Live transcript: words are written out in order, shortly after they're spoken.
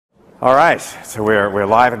All right, so we're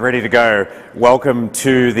live and ready to go. Welcome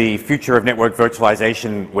to the Future of Network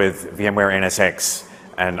Virtualization with VMware NSX.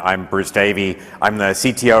 And I'm Bruce Davey. I'm the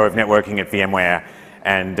CTO of networking at VMware.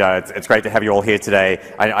 And it's great to have you all here today.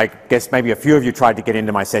 I guess maybe a few of you tried to get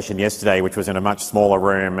into my session yesterday, which was in a much smaller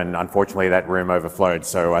room, and unfortunately that room overflowed.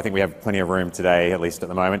 So I think we have plenty of room today, at least at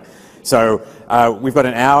the moment. So we've got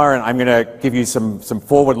an hour, and I'm going to give you some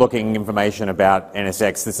forward-looking information about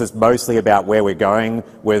NSX. This is mostly about where we're going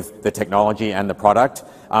with the technology and the product,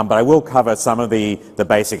 but I will cover some of the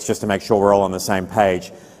basics just to make sure we're all on the same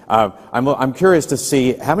page. I'm curious to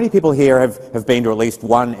see how many people here have been to at least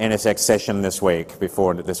one NSX session this week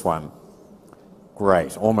before this one.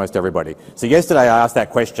 Great, almost everybody. So yesterday I asked that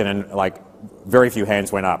question and very few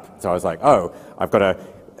hands went up. So I was like, oh, I've got an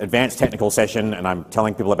advanced technical session and I'm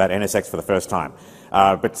telling people about NSX for the first time.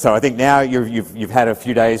 So I think now you've had a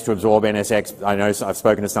few days to absorb NSX. I know I've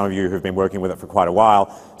spoken to some of you who've been working with it for quite a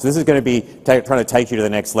while. So this is going to be trying to take you to the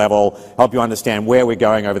next level, help you understand where we're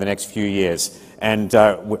going over the next few years. And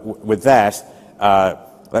with that,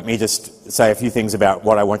 let me just say a few things about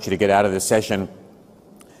what I want you to get out of this session.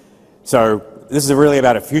 So this is really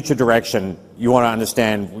about a future direction. You want to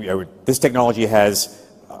understand, this technology has,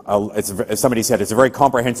 as somebody said, it's a very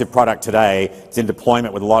comprehensive product today. It's in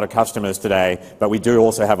deployment with a lot of customers today, but we do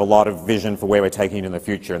also have a lot of vision for where we're taking it in the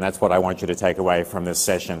future, and that's what I want you to take away from this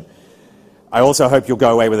session. I also hope you'll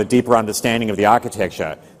go away with a deeper understanding of the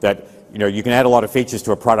architecture, that you can add a lot of features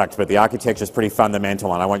to a product, but the architecture is pretty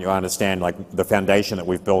fundamental, and I want you to understand the foundation that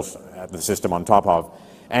we've built the system on top of.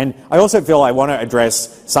 And I also feel I want to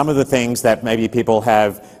address some of the things that maybe people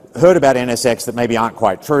have heard about NSX that maybe aren't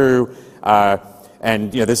quite true,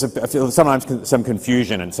 and there's sometimes some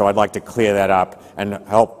confusion, and so I'd like to clear that up and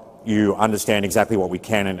help you understand exactly what we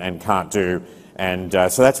can and can't do. And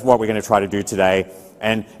so that's what we're going to try to do today.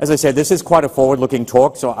 And as I said, this is quite a forward-looking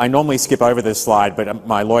talk, so I normally skip over this slide, but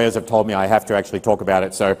my lawyers have told me I have to actually talk about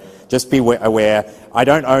it, so just be aware. I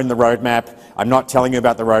don't own the roadmap. I'm not telling you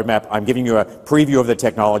about the roadmap. I'm giving you a preview of the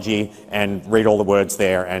technology, and read all the words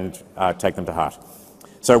there and take them to heart.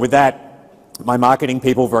 So with that, my marketing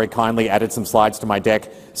people very kindly added some slides to my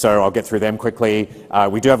deck, so I'll get through them quickly.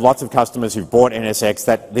 We do have lots of customers who've bought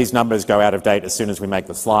NSX. These numbers go out of date as soon as we make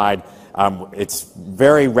the slide. It's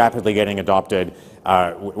very rapidly getting adopted.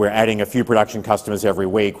 We're adding a few production customers every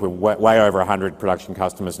week. We're way over 100 production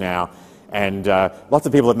customers now, and lots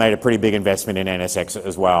of people have made a pretty big investment in NSX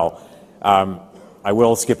as well. I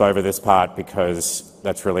will skip over this part because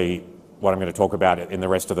that's really what I'm going to talk about in the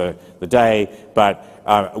rest of the day, but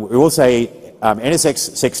we will say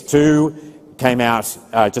NSX 6.2 came out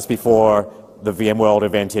just before the VMworld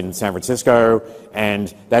event in San Francisco,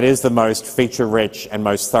 and that is the most feature-rich and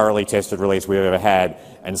most thoroughly tested release we've ever had.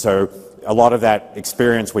 And so a lot of that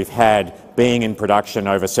experience we've had being in production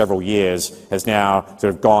over several years has now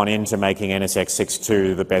sort of gone into making NSX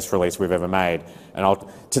 6.2 the best release we've ever made. And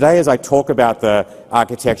today, as I talk about the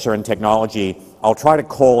architecture and technology, I'll try to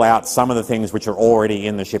call out some of the things which are already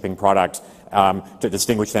in the shipping product to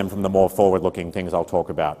distinguish them from the more forward-looking things I'll talk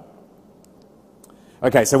about.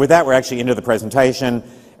 Okay, so with that, we're actually into the presentation,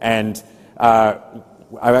 and I'm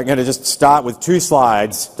going to just start with two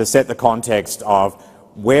slides to set the context of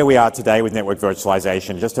where we are today with network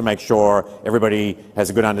virtualization, just to make sure everybody has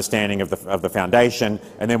a good understanding of the foundation,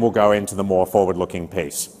 and then we'll go into the more forward-looking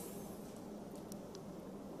piece.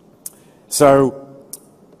 So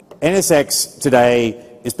NSX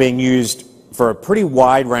today is being used for a pretty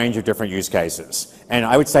wide range of different use cases, and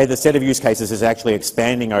I would say the set of use cases is actually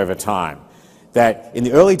expanding over time. That in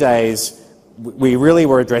the early days, we really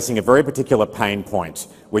were addressing a very particular pain point,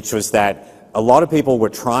 which was that a lot of people were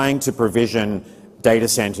trying to provision data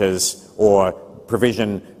centers or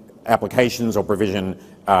provision applications or provision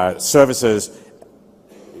services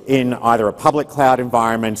in either a public cloud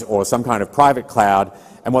environment or some kind of private cloud,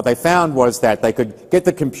 and what they found was that they could get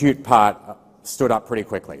the compute part stood up pretty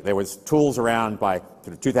quickly. There was tools around by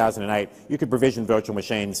 2008. You could provision virtual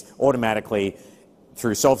machines automatically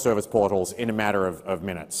through self-service portals in a matter of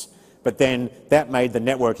minutes. But then that made the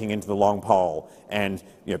networking into the long pole, and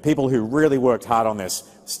people who really worked hard on this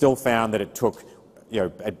still found that it took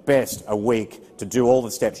at best a week to do all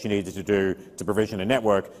the steps you needed to do to provision a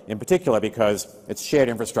network, in particular because it's shared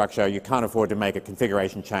infrastructure. You can't afford to make a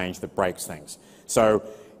configuration change that breaks things. So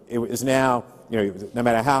it is now, no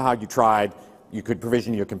matter how hard you tried, you could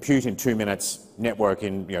provision your compute in 2 minutes, network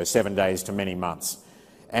in 7 days to many months.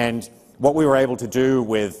 And what we were able to do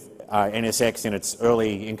with NSX in its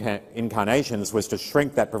early incarnations was to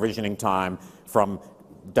shrink that provisioning time from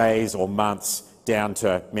days or months down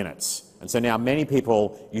to minutes. And so now many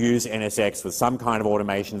people use NSX with some kind of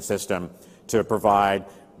automation system to provide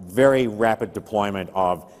very rapid deployment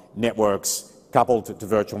of networks coupled to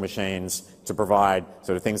virtual machines to provide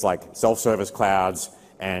sort of things like self-service clouds,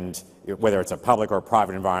 and whether it's a public or a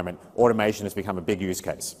private environment, automation has become a big use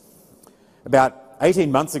case. About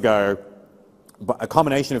 18 months ago, a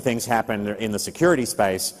combination of things happened in the security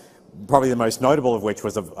space, probably the most notable of which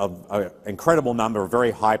was an incredible number of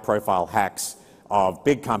very high-profile hacks of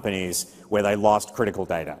big companies where they lost critical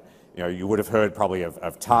data. You know, you would have heard probably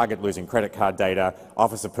of Target losing credit card data,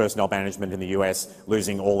 Office of Personnel Management in the US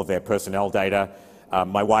losing all of their personnel data.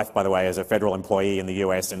 My wife, by the way, is a federal employee in the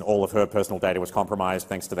US, and all of her personal data was compromised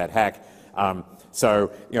thanks to that hack.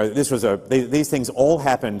 So, you know, these things all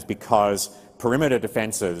happened because perimeter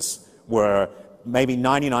defenses were maybe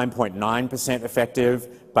 99.9%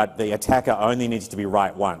 effective, but the attacker only needs to be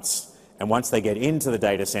right once. And once they get into the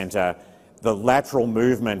data center, the lateral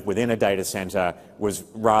movement within a data center was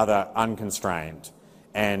rather unconstrained.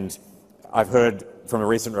 And I've heard from a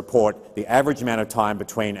recent report, the average amount of time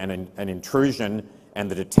between an intrusion and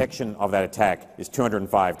the detection of that attack is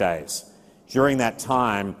 205 days. During that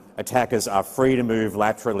time, attackers are free to move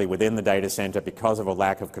laterally within the data center because of a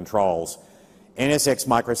lack of controls. NSX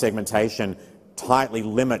micro-segmentation tightly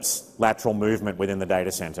limits lateral movement within the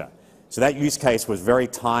data center. So that use case was very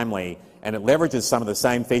timely, and it leverages some of the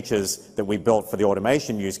same features that we built for the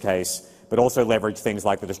automation use case, but also leverage things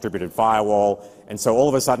like the distributed firewall. And so all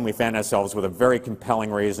of a sudden we found ourselves with a very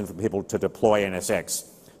compelling reason for people to deploy NSX.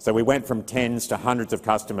 So we went from tens to hundreds of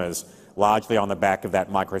customers, largely on the back of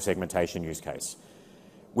that micro-segmentation use case.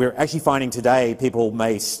 We're actually finding today people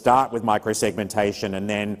may start with micro-segmentation and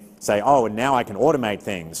then say, oh, and now I can automate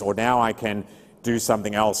things, or now I can do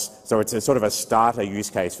something else. So it's a sort of a starter use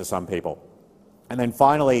case for some people. And then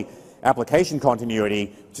finally, application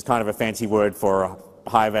continuity, which is kind of a fancy word for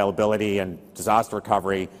high availability and disaster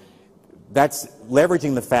recovery. That's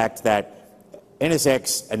leveraging the fact that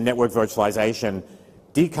NSX and network virtualization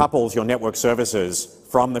decouples your network services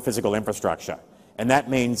from the physical infrastructure. And that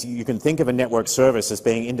means you can think of a network service as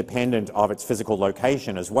being independent of its physical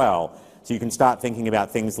location as well. So you can start thinking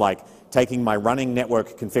about things like taking my running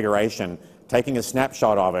network configuration, taking a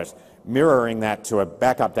snapshot of it, mirroring that to a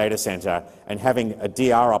backup data center, and having a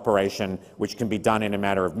DR operation which can be done in a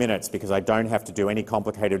matter of minutes because I don't have to do any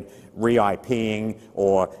complicated re-IPing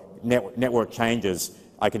or network changes.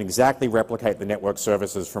 I can exactly replicate the network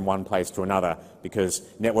services from one place to another because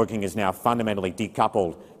networking is now fundamentally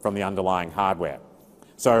decoupled from the underlying hardware.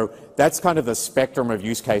 So that's kind of the spectrum of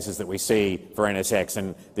use cases that we see for NSX,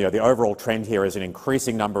 and the overall trend here is an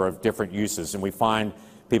increasing number of different uses, and we find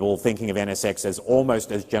people thinking of NSX as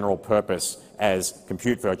almost as general purpose as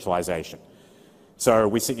compute virtualization. So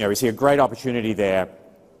we see a great opportunity there,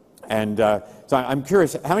 and so I'm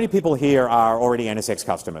curious, how many people here are already NSX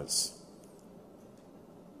customers?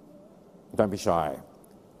 Don't be shy.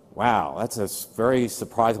 Wow, that's a very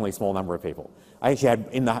surprisingly small number of people. I actually had,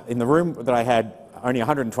 in the room that I had only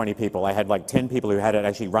 120 people, I had like 10 people who had it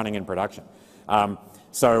actually running in production.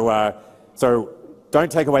 So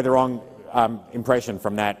don't take away the wrong impression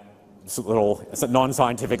from that little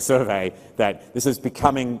non-scientific survey that this is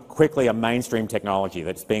becoming quickly a mainstream technology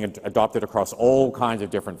that's being adopted across all kinds of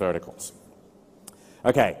different verticals.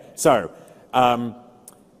 Okay, so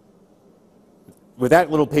with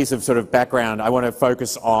that little piece of sort of background, I want to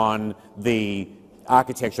focus on the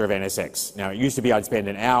architecture of NSX. Now, it used to be I'd spend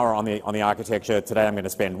an hour on the architecture. Today I'm going to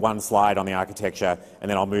spend one slide on the architecture, and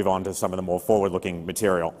then I'll move on to some of the more forward-looking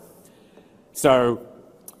material. So,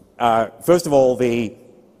 first of all, the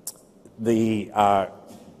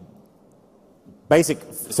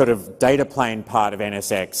basic sort of data plane part of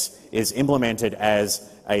NSX is implemented as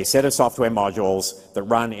a set of software modules that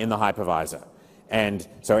run in the hypervisor. And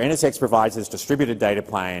so NSX provides this distributed data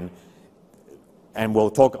plane, and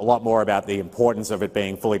we'll talk a lot more about the importance of it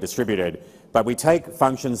being fully distributed. But we take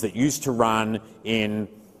functions that used to run in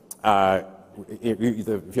functions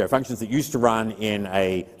that used to run in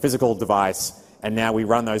a physical device, and now we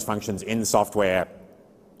run those functions in software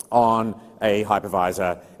on a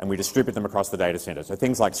hypervisor, and we distribute them across the data center. So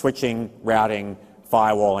things like switching, routing,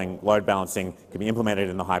 firewalling, load balancing can be implemented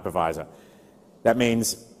in the hypervisor. That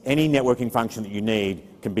means any networking function that you need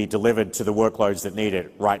can be delivered to the workloads that need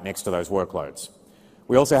it right next to those workloads.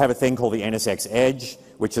 We also have a thing called the NSX Edge,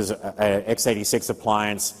 which is an x86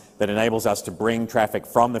 appliance that enables us to bring traffic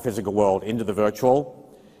from the physical world into the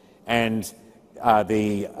virtual. And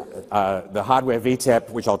the hardware VTEP,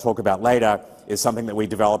 which I'll talk about later, is something that we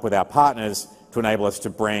develop with our partners to enable us to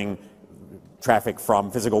bring traffic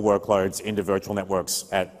from physical workloads into virtual networks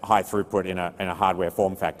at high throughput in a hardware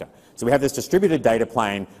form factor. So we have this distributed data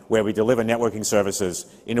plane where we deliver networking services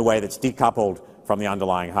in a way that's decoupled from the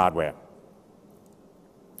underlying hardware.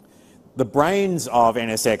 the brains of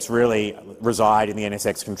NSX really reside in the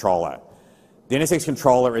NSX controller. The NSX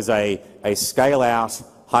controller is a scale-out,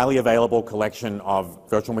 highly available collection of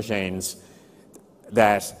virtual machines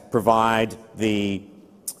that provide the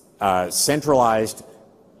centralized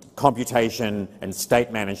computation and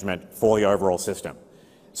state management for the overall system.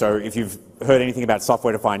 So if you've heard anything about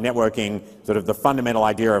software-defined networking, sort of the fundamental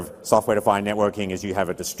idea of software-defined networking is you have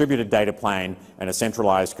a distributed data plane and a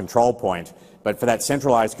centralized control point. But for that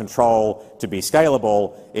centralized control to be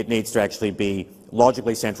scalable, it needs to actually be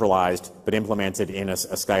logically centralized but implemented in a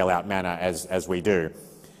scale-out manner as we do.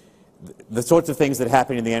 The sorts of things that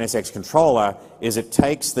happen in the NSX controller is it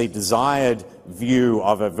takes the desired view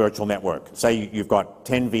of a virtual network. Say you've got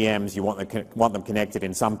 10 VMs, you want them connected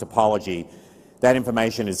in some topology. That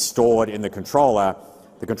information is stored in the controller.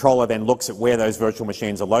 The controller then looks at where those virtual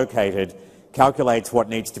machines are located, calculates what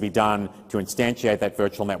needs to be done to instantiate that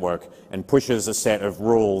virtual network, and pushes a set of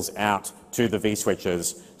rules out to the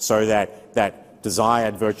vSwitches so that that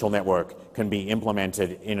desired virtual network can be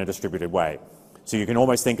implemented in a distributed way. So you can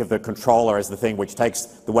almost think of the controller as the thing which takes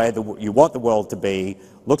the way you want the world to be,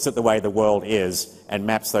 looks at the way the world is, and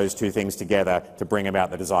maps those two things together to bring about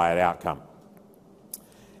the desired outcome.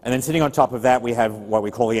 And then sitting on top of that, we have what we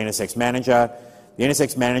call the NSX Manager. The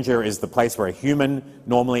NSX Manager is the place where a human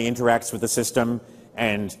normally interacts with the system,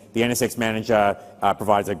 and the NSX Manager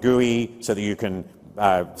provides a GUI so that you can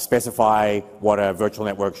specify what a virtual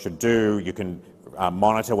network should do, you can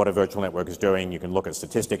monitor what a virtual network is doing, you can look at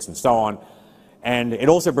statistics and so on. And it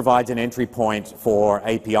also provides an entry point for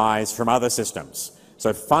APIs from other systems.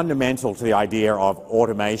 So fundamental to the idea of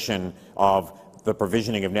automation of the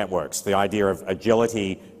provisioning of networks, the idea of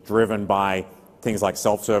agility driven by things like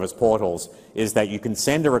self-service portals, is that you can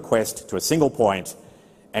send a request to a single point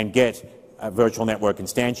and get a virtual network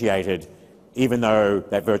instantiated, even though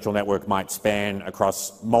that virtual network might span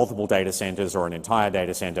across multiple data centers or an entire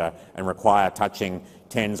data center and require touching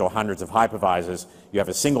tens or hundreds of hypervisors. You have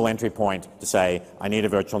a single entry point to say, I need a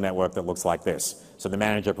virtual network that looks like this. So the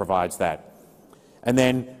manager provides that. And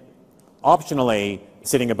then, optionally,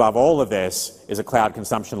 sitting above all of this is a cloud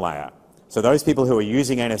consumption layer. So those people who are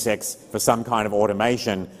using NSX for some kind of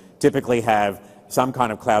automation typically have some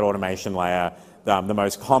kind of cloud automation layer. The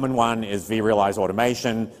most common one is vRealize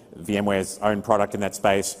Automation, VMware's own product in that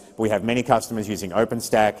space. We have many customers using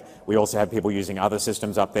OpenStack. We also have people using other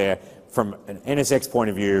systems up there. From an NSX point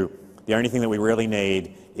of view, the only thing that we really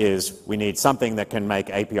need is we need something that can make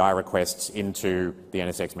API requests into the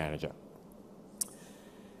NSX Manager.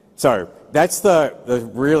 So that's the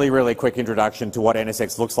really, really quick introduction to what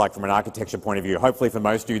NSX looks like from an architecture point of view. Hopefully for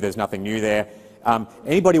most of you there's nothing new there.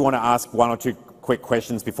 Anybody want to ask one or two quick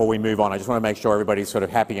questions before we move on? I just want to make sure everybody's sort of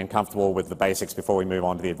happy and comfortable with the basics before we move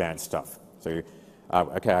on to the advanced stuff. So,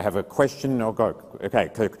 okay, I have a question. Oh, go. Okay,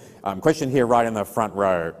 question here right in the front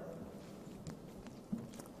row.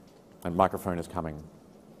 And microphone is coming.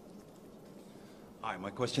 Hi,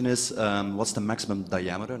 my question is, what's the maximum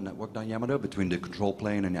diameter, network diameter, between the control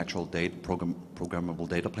plane and the actual programmable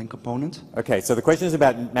data plane component? Okay, so the question is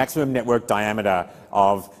about maximum network diameter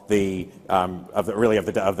of what's the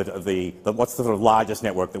sort of largest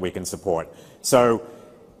network that we can support. So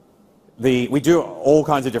we do all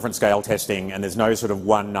kinds of different scale testing, and there's no sort of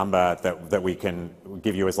one number that we can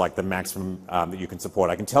give you as like the maximum that you can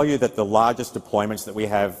support. I can tell you that the largest deployments that we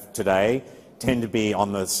have today tend to be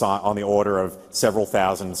on the order of several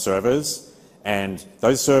thousand servers, and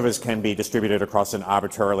those servers can be distributed across an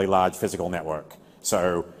arbitrarily large physical network.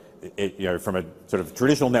 So, from a sort of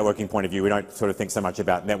traditional networking point of view, we don't sort of think so much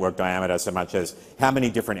about network diameter so much as how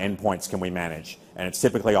many different endpoints can we manage, and it's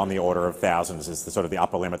typically on the order of thousands is the sort of the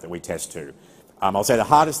upper limit that we test to. I'll say the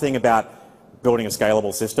hardest thing about building a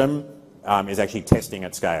scalable system is actually testing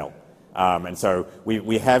at scale, and so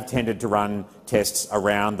we have tended to run tests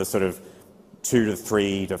around the sort of 2,000 to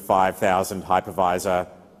 3,000 to 5,000 hypervisor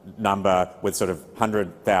number with sort of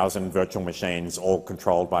 100,000 virtual machines all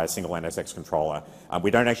controlled by a single NSX controller.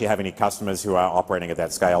 We don't actually have any customers who are operating at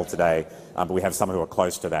that scale today, but we have some who are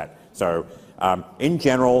close to that. So in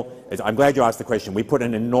general, I'm glad you asked the question. We put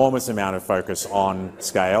an enormous amount of focus on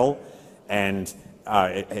scale, and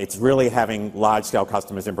it's really having large-scale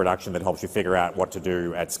customers in production that helps you figure out what to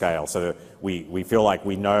do at scale. So we feel like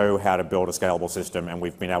we know how to build a scalable system, and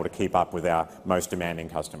we've been able to keep up with our most demanding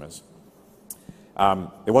customers.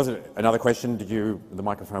 There was another question. The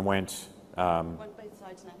microphone went? Went both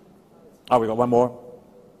sides now. Oh, we got one more.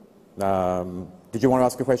 Did you want to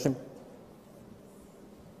ask a question?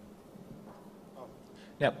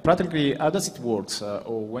 Yeah, practically, how does it work?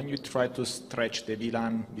 Or when you try to stretch the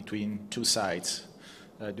VLAN between two sites,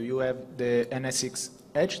 do you have the NSX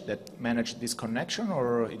edge that manage this connection,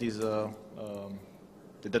 or it is the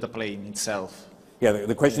data plane itself? Yeah,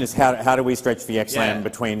 the question is how do we stretch VXLAN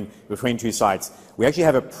between two sites? We actually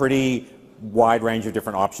have a pretty wide range of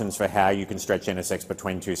different options for how you can stretch NSX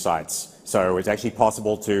between two sites. So it's actually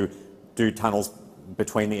possible to do tunnels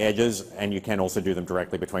between the edges, and you can also do them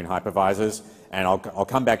directly between hypervisors. And I'll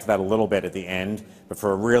come back to that a little bit at the end, but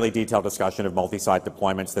for a really detailed discussion of multi-site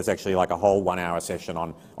deployments, there's actually like a whole 1-hour session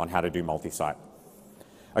on how to do multi-site.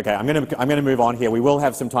 Okay, I'm going to move on here. We will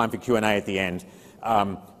have some time for Q&A at the end,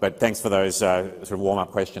 but thanks for those sort of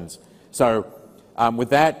warm-up questions. So with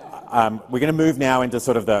that, we're going to move now into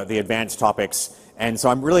sort of the advanced topics. And so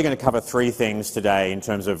I'm really going to cover 3 things today in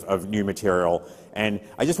terms of new material. And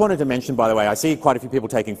I just wanted to mention, by the way, I see quite a few people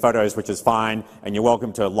taking photos, which is fine, and you're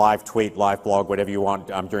welcome to live tweet, live blog, whatever you want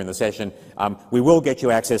during the session. We will get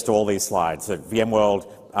you access to all these slides. So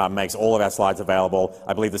VMworld makes all of our slides available.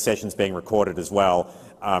 I believe the session's being recorded as well.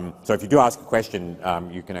 So if you do ask a question,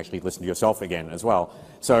 you can actually listen to yourself again as well.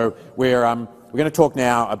 So we're going to talk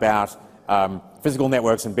now about physical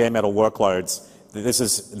networks and bare metal workloads. This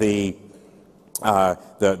is the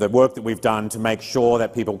work that we've done to make sure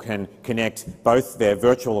that people can connect both their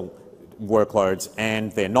virtual workloads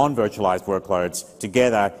and their non-virtualized workloads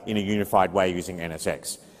together in a unified way using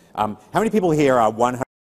NSX. How many people here are 100%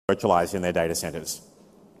 virtualized in their data centers?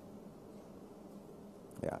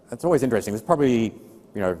 Yeah, that's always interesting. There's probably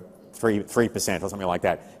 3% or something like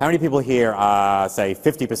that. How many people here are, say,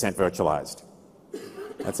 50% virtualized?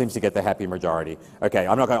 That seems to get the happy majority. Okay,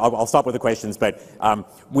 I'll stop with the questions, but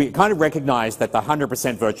we kind of recognize that the 100%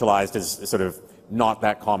 virtualized is sort of not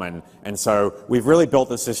that common, and so we've really built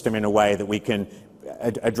the system in a way that we can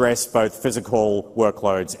address both physical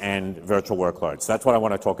workloads and virtual workloads. That's what I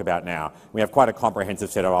want to talk about now. We have quite a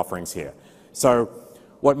comprehensive set of offerings here. So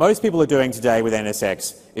what most people are doing today with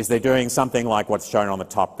NSX is they're doing something like what's shown on the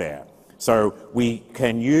top there. So we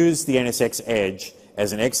can use the NSX Edge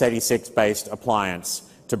as an x86-based appliance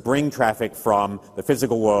to bring traffic from the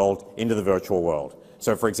physical world into the virtual world.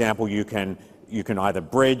 So for example, you can either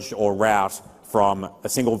bridge or route from a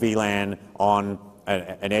single VLAN on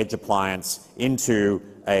an edge appliance into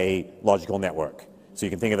a logical network. So you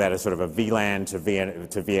can think of that as sort of a VLAN to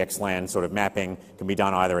VXLAN sort of mapping. It can be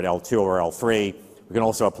done either at L2 or L3. We can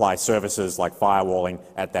also apply services like firewalling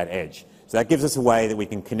at that edge. So that gives us a way that we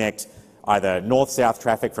can connect either north-south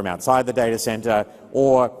traffic from outside the data center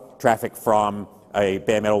or traffic from a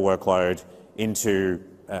bare metal workload into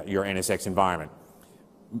your NSX environment.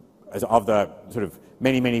 Of the sort of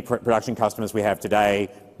many production customers we have today,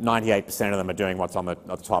 98% of them are doing what's on the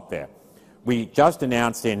top there. We just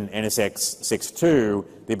announced in NSX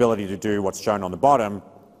 6.2 the ability to do what's shown on the bottom,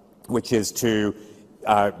 which is to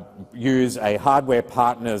use a hardware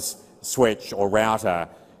partners switch or router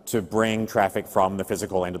to bring traffic from the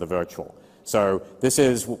physical into the virtual. So this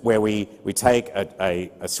is where we take a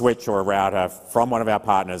switch or a router from one of our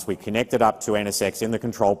partners, we connect it up to NSX in the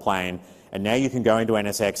control plane, and now you can go into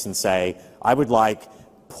NSX and say, I would like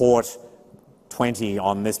port 20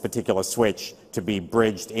 on this particular switch to be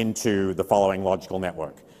bridged into the following logical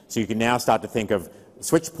network. So you can now start to think of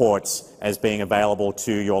switch ports as being available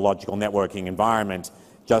to your logical networking environment,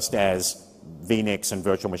 just as VNICs and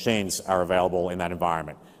virtual machines are available in that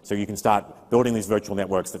environment. So you can start building these virtual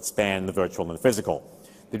networks that span the virtual and the physical.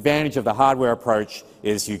 The advantage of the hardware approach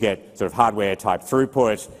is you get sort of hardware type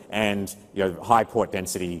throughput and high port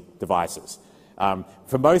density devices.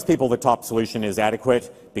 For most people, the top solution is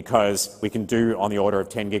adequate because we can do on the order of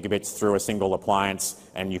 10 gigabits through a single appliance,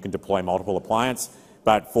 and you can deploy multiple appliances.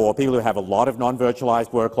 But for people who have a lot of non-virtualized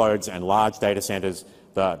workloads and large data centers,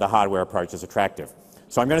 the hardware approach is attractive.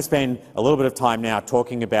 So I'm going to spend a little bit of time now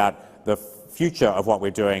talking about the future of what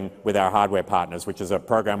we're doing with our hardware partners, which is a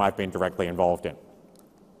program I've been directly involved in.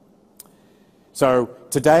 So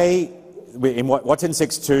today, what's in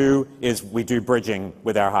 6.2 is we do bridging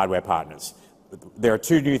with our hardware partners. There are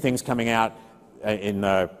 2 new things coming out in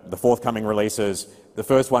the forthcoming releases. The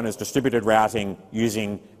first one is distributed routing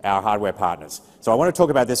using our hardware partners. So I want to talk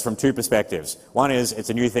about this from 2 perspectives. One is it's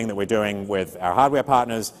a new thing that we're doing with our hardware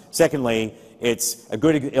partners. Secondly, it's a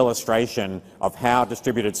good illustration of how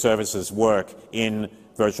distributed services work in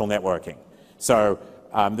virtual networking. So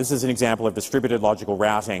this is an example of distributed logical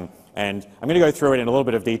routing, and I'm going to go through it in a little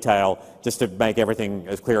bit of detail just to make everything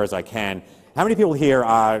as clear as I can. How many people here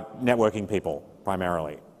are networking people,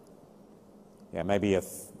 primarily? Yeah, maybe a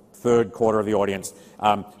third quarter of the audience.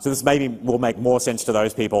 So this maybe will make more sense to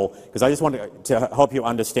those people, because I just want to help you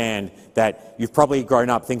understand that you've probably grown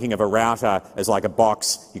up thinking of a router as like a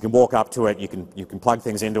box. You can walk up to it, you can plug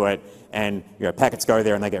things into it, and packets go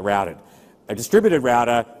there and they get routed. A distributed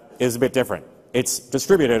router is a bit different. it's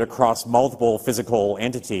distributed across multiple physical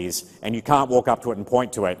entities, and you can't walk up to it and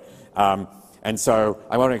point to it. And so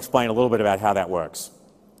I want to explain a little bit about how that works.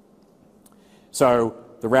 So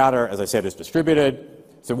the router, as I said, is distributed.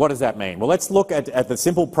 So what does that mean? Well, let's look at the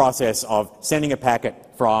simple process of sending a packet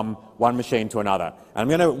from one machine to another. And I'm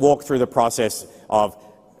going to walk through the process of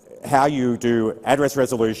how you do address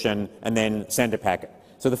resolution and then send a packet.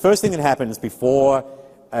 So the first thing that happens before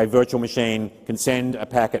a virtual machine can send a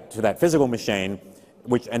packet to that physical machine,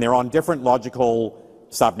 and they're on different logical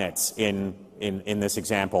subnets in this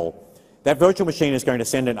example, that virtual machine is going to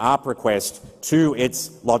send an ARP request to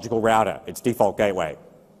its logical router, its default gateway.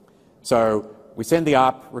 So we send the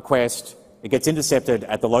ARP request, it gets intercepted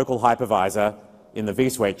at the local hypervisor in the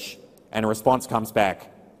vSwitch, and a response comes back.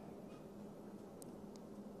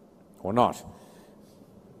 Or not.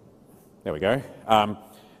 There we go.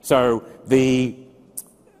 So the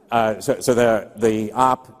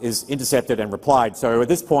ARP is intercepted and replied. So at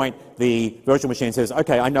this point, the virtual machine says,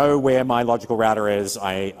 okay, I know where my logical router is,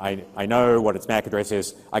 I know what its MAC address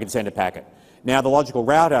is, I can send a packet. Now the logical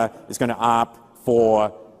router is going to ARP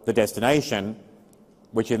for the destination,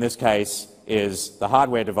 which in this case is the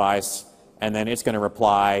hardware device, and then it's going to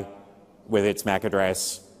reply with its MAC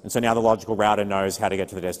address. And so now the logical router knows how to get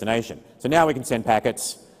to the destination. So now we can send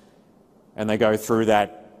packets, and they go through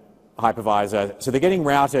that hypervisor. So they're getting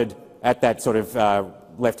routed at that sort of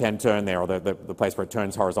left-hand turn there, or the place where it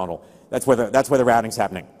turns horizontal. That's where the routing's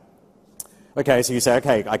happening. Okay, so you say,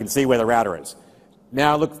 okay, I can see where the router is.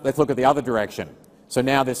 Now let's look at the other direction. So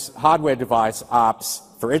now this hardware device ARPs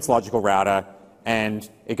for its logical router, and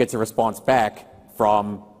it gets a response back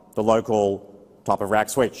from the local top-of-rack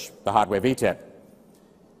switch, the hardware VTEP.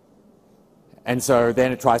 And so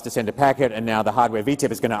then it tries to send a packet, and now the hardware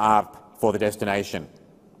VTEP is going to ARP for the destination.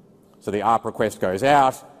 So the ARP request goes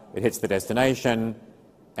out, it hits the destination,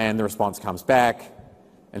 and the response comes back.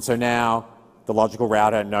 And so now the logical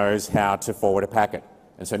router knows how to forward a packet.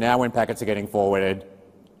 And so now when packets are getting forwarded,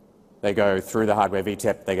 they go through the hardware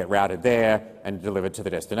VTEP, they get routed there and delivered to the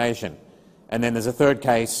destination. And then there's a third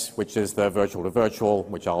case, which is the virtual to virtual,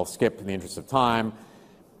 which I'll skip in the interest of time.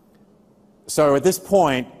 So at this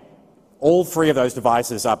point, all three of those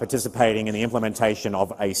devices are participating in the implementation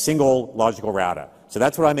of a single logical router. So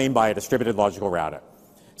that's what I mean by a distributed logical router.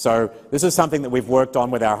 So this is something that we've worked on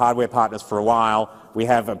with our hardware partners for a while. We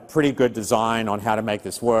have a pretty good design on how to make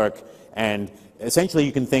this work. And essentially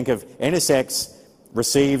you can think of NSX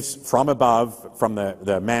receives from above, from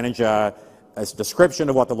the manager, a description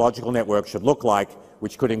of what the logical network should look like,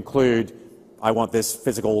 which could include, I want this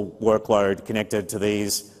physical workload connected to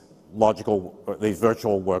these virtual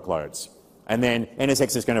workloads. And then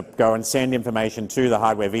NSX is going to go and send information to the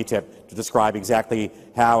hardware VTEP to describe exactly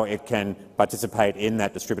how it can participate in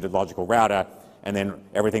that distributed logical router, and then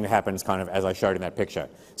everything happens kind of as I showed in that picture.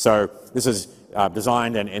 So this is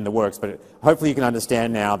designed and in the works, but hopefully you can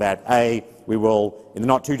understand now that A, we will, in the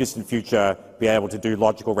not too distant future, be able to do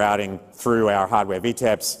logical routing through our hardware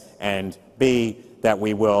VTEPs, and B, that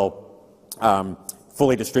we will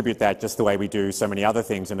fully distribute that just the way we do so many other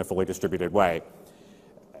things in a fully distributed way.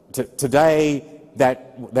 Today,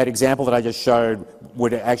 that example that I just showed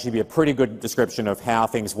would actually be a pretty good description of how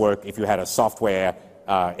things work if you had a software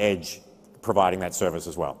edge providing that service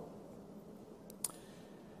as well.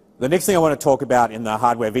 The next thing I want to talk about in the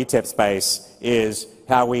hardware VTEP space is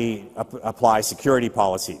how we apply security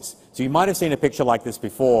policies. So you might have seen a picture like this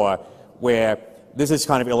before, where this is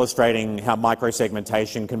kind of illustrating how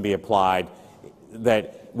micro-segmentation can be applied,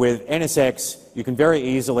 that with NSX you can very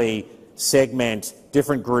easily segment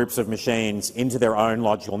different groups of machines into their own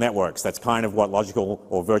logical networks. That's kind of what logical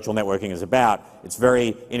or virtual networking is about. It's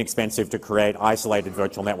very inexpensive to create isolated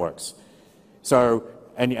virtual networks. So,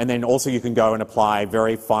 and then also you can go and apply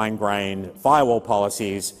very fine-grained firewall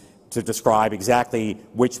policies to describe exactly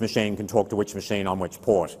which machine can talk to which machine on which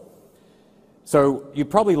port. So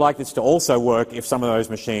you'd probably like this to also work if some of those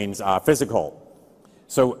machines are physical.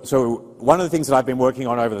 So one of the things that I've been working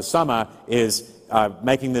on over the summer is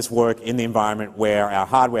making this work in the environment where our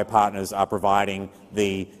hardware partners are providing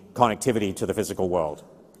the connectivity to the physical world.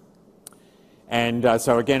 And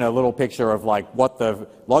so again, a little picture of like what the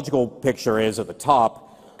logical picture is at the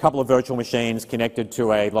top, a couple of virtual machines connected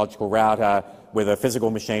to a logical router with a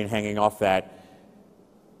physical machine hanging off that.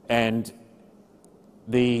 And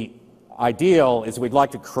the ideal is we'd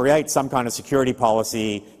like to create some kind of security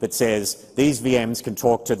policy that says these VMs can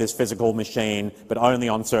talk to this physical machine, but only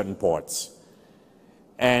on certain ports.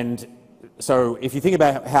 And so if you think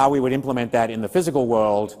about how we would implement that in the physical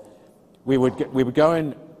world, we would go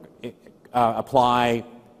and apply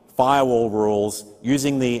firewall rules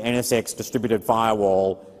using the NSX distributed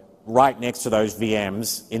firewall right next to those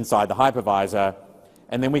VMs inside the hypervisor.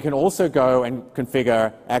 And then we can also go and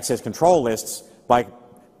configure access control lists by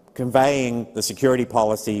conveying the security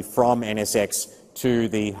policy from NSX to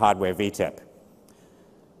the hardware VTEP.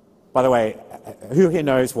 By the way, who here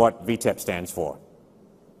knows what VTEP stands for?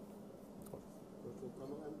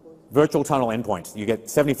 Virtual Tunnel Endpoint. You get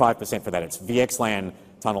 75% for that. It's VXLAN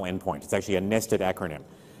Tunnel Endpoint. It's actually a nested acronym.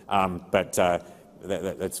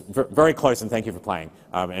 That's very close, and thank you for playing.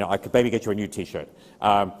 And I could maybe get you a new T-shirt.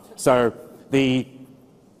 So the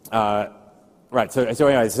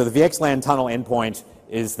VXLAN Tunnel Endpoint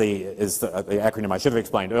is the acronym I should have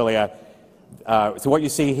explained earlier. So what you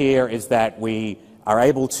see here is that we are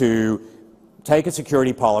able to take a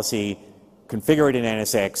security policy, configure it in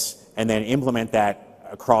NSX, and then implement that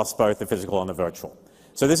across both the physical and the virtual.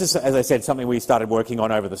 So this is, as I said, something we started working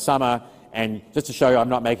on over the summer. And just to show you, I'm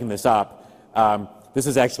not making this up, this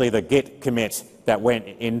is actually the Git commit that went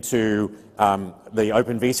into the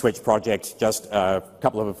Open vSwitch project just a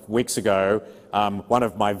couple of weeks ago. One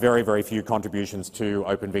of my very, very few contributions to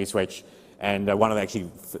Open vSwitch, and one of the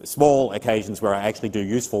actually small occasions where I actually do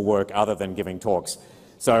useful work other than giving talks.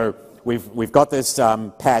 So we've got this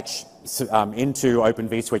patch into Open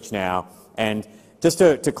vSwitch now, and just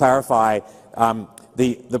to clarify,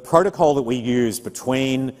 the protocol that we use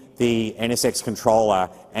between the NSX controller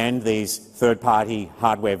and these third-party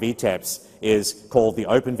hardware VTEPs is called the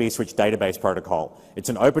Open vSwitch Database Protocol. It's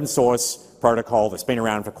an open source protocol that's been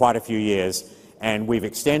around for quite a few years, and we've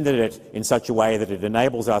extended it in such a way that it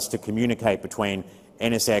enables us to communicate between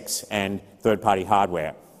NSX and third-party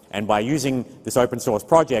hardware. And by using this open source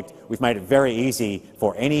project, we've made it very easy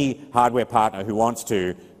for any hardware partner who wants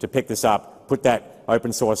to pick this up, put that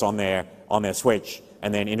open source on their switch,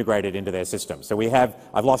 and then integrate it into their system. So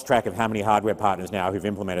I've lost track of how many hardware partners now who've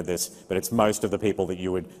implemented this, but it's most of the people that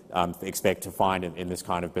you would expect to find in this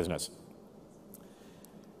kind of business.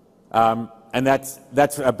 And that's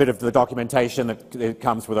a bit of the documentation that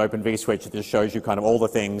comes with Open vSwitch. It just shows you kind of all the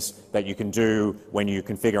things that you can do when you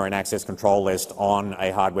configure an access control list on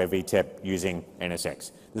a hardware VTEP using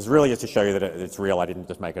NSX. This is really just to show you that it's real. I didn't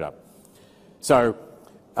just make it up. So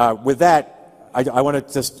with that, I want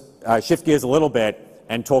to just shift gears a little bit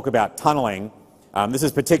and talk about tunneling. This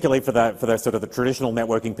is particularly for the sort of the traditional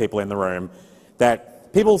networking people in the room,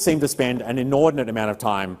 that people seem to spend an inordinate amount of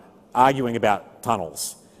time arguing about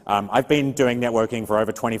tunnels. I've been doing networking for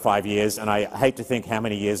over 25 years, and I hate to think how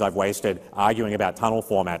many years I've wasted arguing about tunnel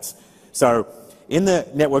formats. So in the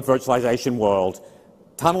network virtualization world,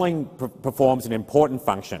 tunneling performs an important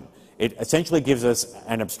function. It essentially gives us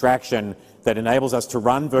an abstraction that enables us to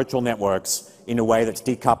run virtual networks in a way that's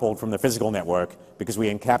decoupled from the physical network, because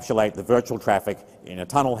we encapsulate the virtual traffic in a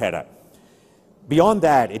tunnel header. Beyond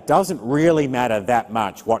that, it doesn't really matter that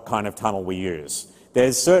much what kind of tunnel we use.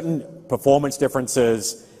 There's certain performance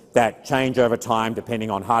differences that change over time depending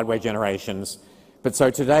on hardware generations. But so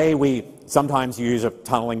today we sometimes use a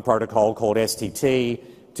tunneling protocol called STT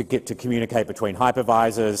to communicate between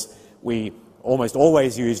hypervisors. We almost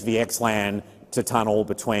always use VXLAN to tunnel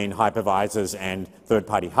between hypervisors and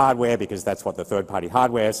third-party hardware, because that's what the third-party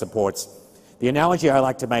hardware supports. The analogy I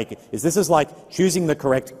like to make is this is like choosing the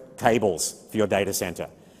correct cables for your data center.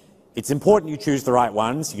 It's important you choose the right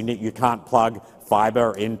ones. You can't plug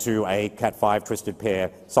fiber into a Cat5 twisted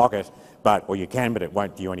pair socket, or you can, but it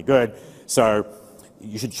won't do you any good. So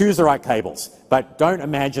you should choose the right cables. But don't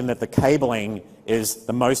imagine that the cabling is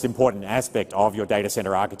the most important aspect of your data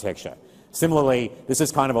center architecture. Similarly, this is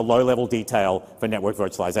kind of a low-level detail for network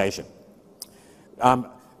virtualization.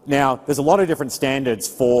 Now, there's a lot of different standards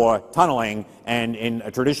for tunneling, and in a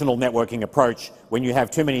traditional networking approach, when you have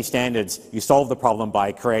too many standards, you solve the problem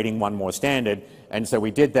by creating one more standard. And so we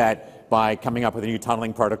did that by coming up with a new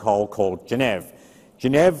tunneling protocol called GNEV.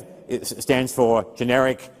 GNEV stands for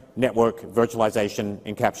Generic Network Virtualization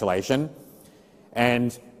Encapsulation.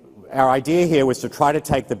 And our idea here was to try to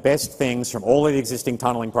take the best things from all of the existing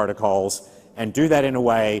tunneling protocols and do that in a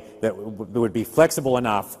way that would be flexible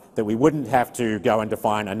enough that we wouldn't have to go and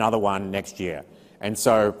define another one next year. And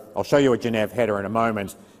so I'll show you a GNEV header in a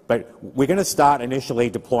moment, but we're going to start initially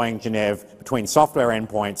deploying GNEV between software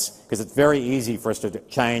endpoints, because it's very easy for us to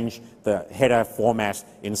change the header format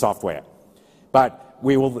in software. But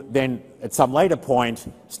we will then, at some later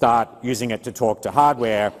point, start using it to talk to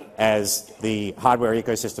hardware as the hardware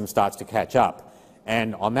ecosystem starts to catch up.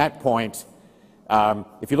 And on that point,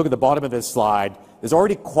 if you look at the bottom of this slide, there's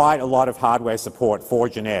already quite a lot of hardware support for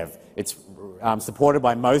GNEV. It's supported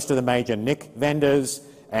by most of the major NIC vendors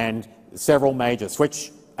and several major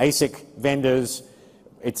switch ASIC vendors.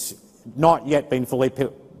 It's not yet been fully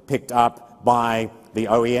picked up by the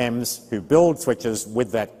OEMs who build switches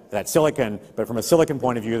with that that silicon, but from a silicon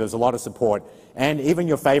point of view, there's a lot of support. And even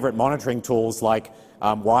your favorite monitoring tools like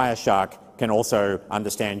Wireshark can also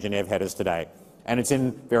understand Genève headers today. And it's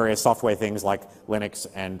in various software things like Linux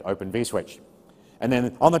and Open vSwitch. And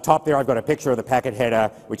then on the top there, I've got a picture of the packet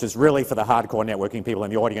header, which is really for the hardcore networking people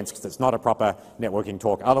in the audience, because it's not a proper networking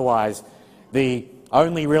talk. Otherwise, the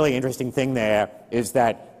only really interesting thing there is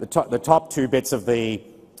that the top two bits of the,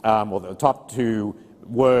 or the top two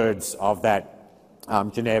words of that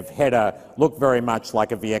Genève header look very much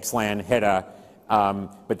like a VXLAN header.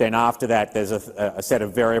 But then after that, there's a set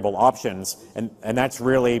of variable options, and that's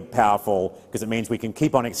really powerful because it means we can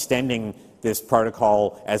keep on extending this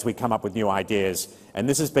protocol as we come up with new ideas. And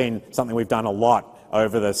this has been something we've done a lot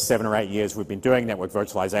over the 7 or 8 years we've been doing network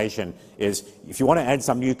virtualization, is if you want to add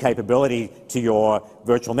some new capability to your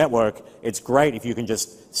virtual network, it's great if you can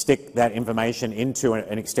just stick that information into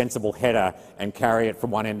an extensible header and carry it from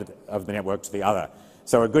one end of the network to the other.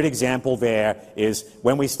 So a good example there is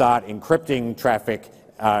when we start encrypting traffic,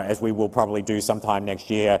 as we will probably do sometime next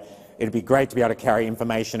year, it'd be great to be able to carry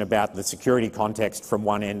information about the security context from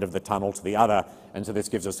one end of the tunnel to the other, and so this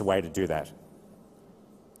gives us a way to do that.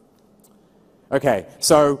 Okay,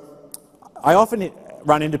 so I often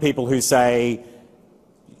run into people who say,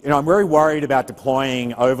 you know, I'm very worried about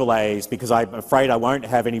deploying overlays because I'm afraid I won't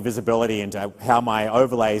have any visibility into how my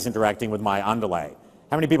overlay is interacting with my underlay.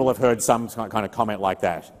 How many people have heard some kind of comment like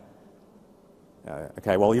that?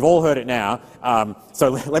 Okay, well, you've all heard it now. So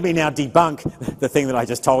let me now debunk the thing that I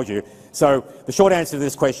just told you. So the short answer to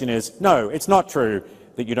this question is no, it's not true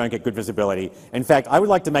that you don't get good visibility. In fact, I would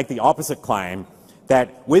like to make the opposite claim,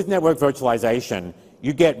 that with network virtualization,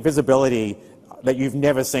 you get visibility that you've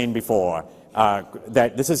never seen before.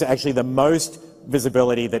 That this is actually the most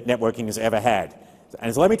visibility that networking has ever had.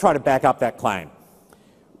 And so let me try to back up that claim.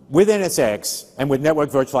 With NSX and with network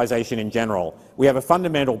virtualization in general, we have a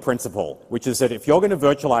fundamental principle, which is that if you're going to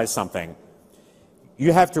virtualize something,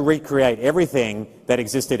 you have to recreate everything that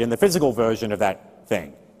existed in the physical version of that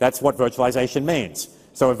thing. That's what virtualization means.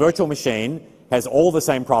 So a virtual machine has all the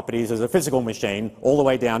same properties as a physical machine, all the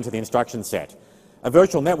way down to the instruction set. A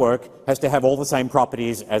virtual network has to have all the same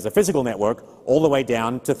properties as a physical network, all the way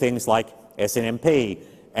down to things like SNMP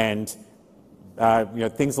and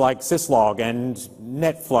things like syslog and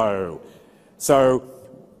netflow. So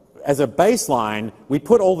as a baseline, we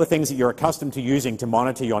put all the things that you're accustomed to using to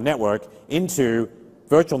monitor your network into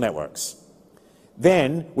virtual networks.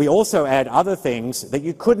 Then we also add other things that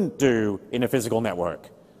you couldn't do in a physical network.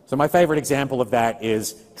 So my favorite example of that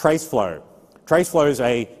is traceflow. Traceflow is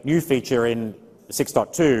a new feature in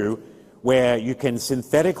 6.2 where you can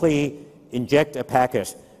synthetically inject a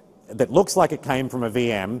packet that looks like it came from a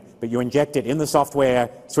VM, but you inject it in the software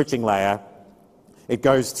switching layer. It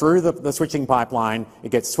goes through the switching pipeline,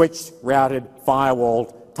 it gets switched, routed,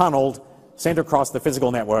 firewalled, tunneled, sent across the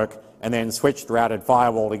physical network, and then switched, routed,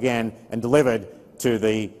 firewalled again, and delivered to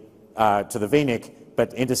the VNIC,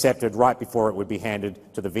 but intercepted right before it would be handed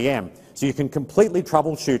to the VM. So you can completely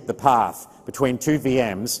troubleshoot the path between two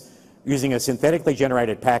VMs using a synthetically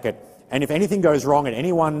generated packet, and if anything goes wrong at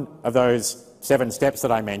any one of those 7 steps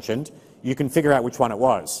that I mentioned, you can figure out which one it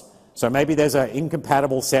was. So maybe there's an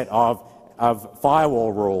incompatible set of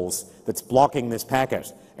firewall rules that's blocking this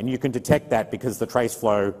packet, and you can detect that because the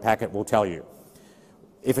traceflow packet will tell you.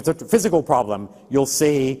 If it's a physical problem, you'll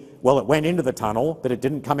see, well, it went into the tunnel, but it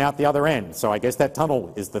didn't come out the other end, so I guess that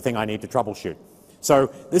tunnel is the thing I need to troubleshoot.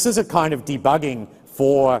 So this is a kind of debugging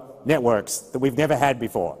for networks that we've never had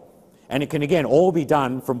before. And it can, again, all be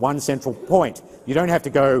done from one central point. You don't have to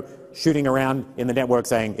go shooting around in the network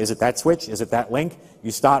saying, is it that switch, is it that link?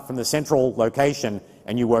 You start from the central location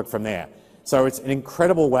and you work from there. So it's an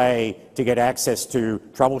incredible way to get access to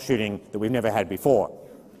troubleshooting that we've never had before.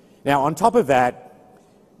 Now, on top of that,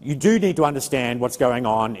 you do need to understand what's going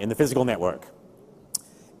on in the physical network.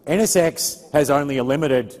 NSX has only a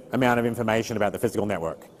limited amount of information about the physical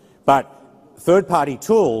network, but third-party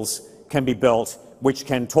tools can be built which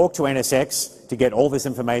can talk to NSX to get all this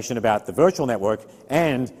information about the virtual network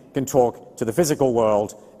and can talk to the physical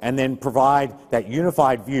world and then provide that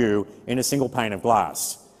unified view in a single pane of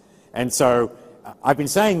glass. And so I've been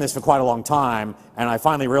saying this for quite a long time, and I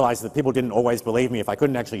finally realized that people didn't always believe me if I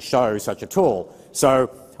couldn't actually show such a tool. So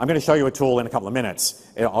I'm going to show you a tool in a couple of minutes.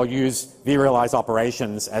 I'll use vRealize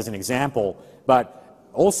operations as an example, but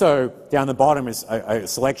also down the bottom is a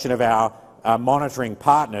selection of our monitoring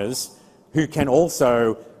partners who can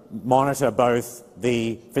also monitor both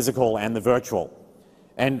the physical and the virtual.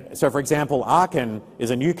 And so, for example, Arkin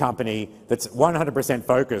is a new company that's 100%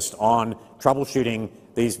 focused on troubleshooting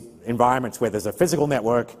these environments where there's a physical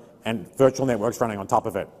network and virtual networks running on top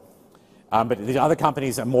of it. But the other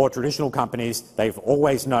companies are more traditional companies. They've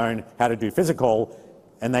always known how to do physical,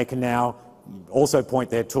 and they can now also point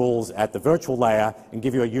their tools at the virtual layer and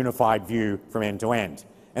give you a unified view from end to end.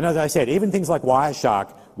 And as I said, even things like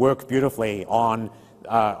Wireshark work beautifully on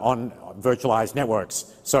virtualized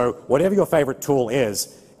networks. So whatever your favorite tool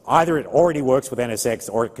is, either it already works with NSX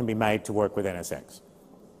or it can be made to work with NSX.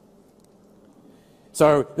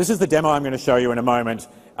 So this is the demo I'm going to show you in a moment.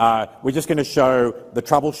 We're just going to show the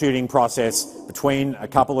troubleshooting process between a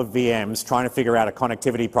couple of VMs trying to figure out a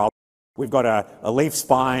connectivity problem. We've got a leaf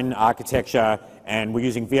spine architecture, and we're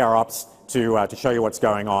using VROps to show you what's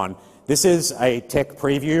going on. This is a tech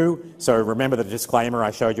preview, so remember the disclaimer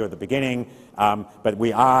I showed you at the beginning, but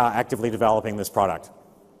we are actively developing this product.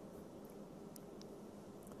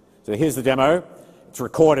 So here's the demo. It's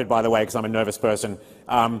recorded, by the way, because I'm a nervous person.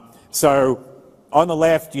 So on the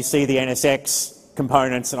left, you see the NSX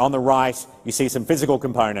components, and on the right, you see some physical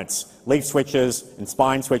components, leaf switches and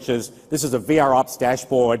spine switches. This is a VROps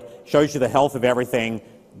dashboard, shows you the health of everything.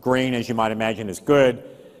 Green, as you might imagine, is good.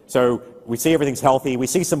 So we see everything's healthy. We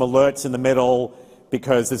see some alerts in the middle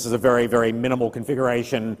because this is a very, very minimal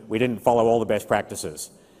configuration. We didn't follow all the best practices.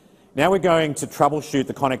 Now we're going to troubleshoot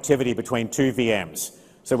the connectivity between two VMs.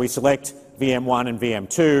 So we select VM1 and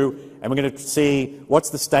VM2, and we're going to see what's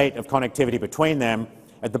the state of connectivity between them.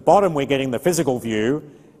 At the bottom, we're getting the physical view,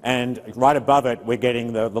 and right above it, we're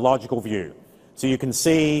getting the logical view. So you can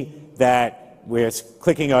see that we're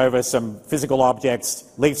clicking over some physical objects,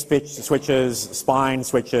 leaf switches, spine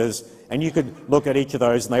switches, and you could look at each of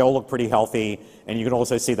those, and they all look pretty healthy, and you can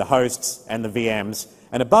also see the hosts and the VMs.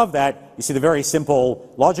 And above that, you see the very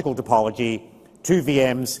simple logical topology, two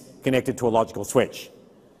VMs connected to a logical switch.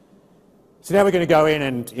 So now we're going to go in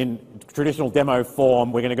and, in traditional demo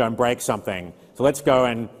form, we're going to go and break something. So let's go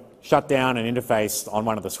and shut down an interface on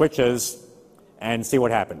one of the switches and see what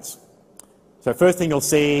happens. So first thing you'll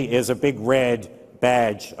see is a big red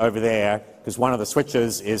badge over there because one of the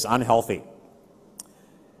switches is unhealthy.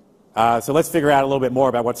 So let's figure out a little bit more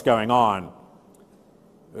about what's going on.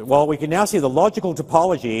 Well, we can now see the logical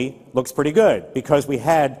topology looks pretty good because we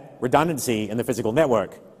had redundancy in the physical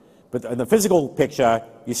network. But in the physical picture,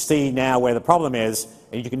 you see now where the problem is,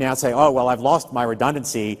 and you can now say, oh, well, I've lost my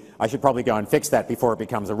redundancy. I should probably go and fix that before it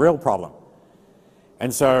becomes a real problem.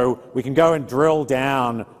 And so we can go and drill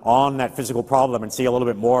down on that physical problem and see a little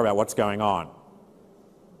bit more about what's going on.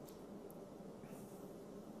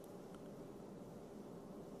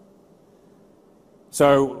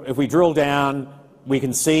 So if we drill down, we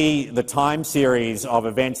can see the time series of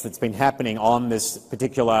events that's been happening on this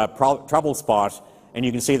particular trouble spot. And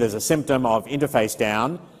you can see there's a symptom of interface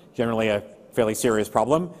down, generally a fairly serious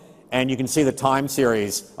problem. And you can see the time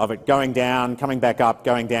series of it going down, coming back up,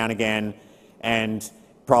 going down again. And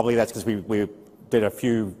probably that's because we did a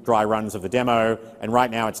few dry runs of the demo. And right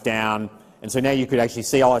now it's down. And so now you could actually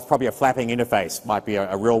see, oh, it's probably a flapping interface. Might be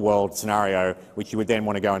a real-world scenario, which you would then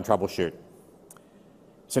want to go and troubleshoot.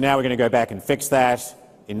 So now we're going to go back and fix that.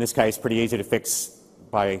 In this case, pretty easy to fix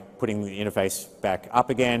by putting the interface back up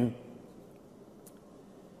again.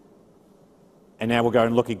 And now we'll go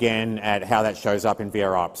and look again at how that shows up in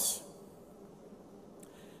VROps.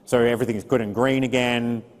 So everything's good and green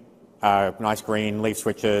again, nice green leaf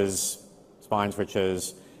switches, spine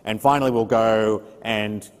switches. And finally, we'll go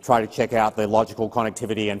and try to check out the logical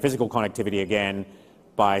connectivity and physical connectivity again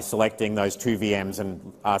by selecting those two VMs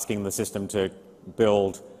and asking the system to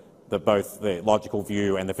build both the logical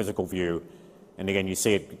view and the physical view. And again, you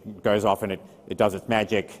see it goes off and it does its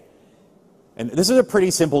magic. And this is a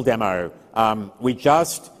pretty simple demo. We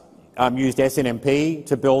just used SNMP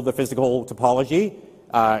to build the physical topology.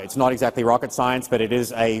 It's not exactly rocket science, but it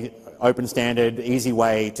is an open standard, easy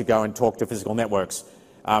way to go and talk to physical networks.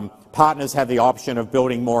 Partners have the option of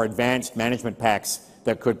building more advanced management packs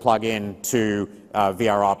that could plug in to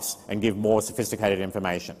VROps and give more sophisticated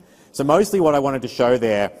information. So mostly what I wanted to show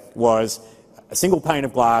there was a single pane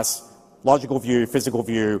of glass, logical view, physical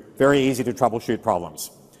view, very easy to troubleshoot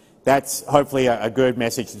problems. That's hopefully a good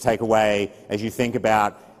message to take away as you think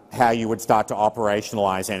about how you would start to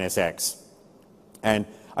operationalize NSX. And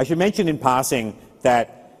I should mention in passing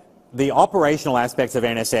that the operational aspects of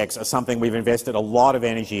NSX are something we've invested a lot of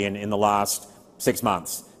energy in the last 6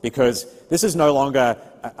 months, because this is no longer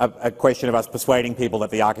a question of us persuading people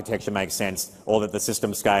that the architecture makes sense or that the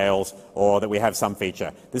system scales or that we have some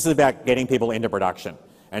feature. This is about getting people into production.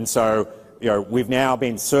 And so we've now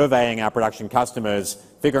been surveying our production customers,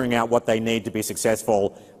 figuring out what they need to be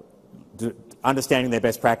successful, understanding their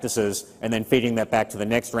best practices, and then feeding that back to the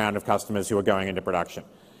next round of customers who are going into production.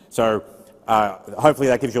 So hopefully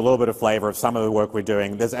that gives you a little bit of flavor of some of the work we're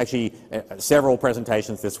doing. There's actually several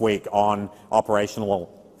presentations this week on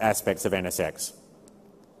operational aspects of NSX.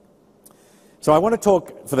 So I want to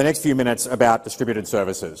talk for the next few minutes about distributed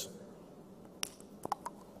services.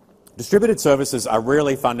 Distributed services are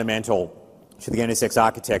really fundamental to the NSX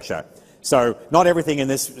architecture. So not everything in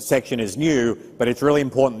this section is new, but it's really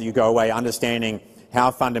important that you go away understanding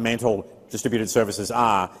how fundamental distributed services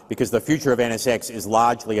are, because the future of NSX is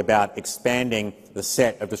largely about expanding the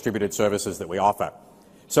set of distributed services that we offer.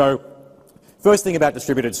 So first thing about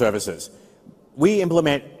distributed services, we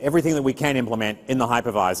implement everything that we can implement in the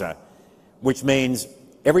hypervisor, which means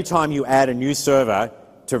every time you add a new server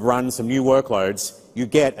to run some new workloads, you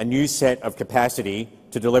get a new set of capacity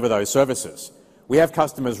to deliver those services. We have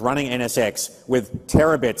customers running NSX with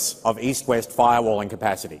terabits of east-west firewalling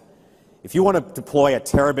capacity. If you want to deploy a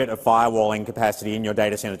terabit of firewalling capacity in your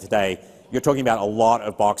data center today, you're talking about a lot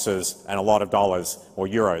of boxes and a lot of dollars, or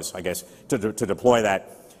euros, I guess, to deploy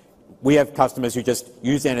that. We have customers who just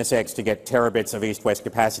use NSX to get terabits of east-west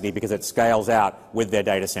capacity because it scales out with their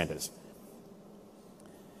data centers.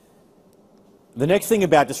 The next thing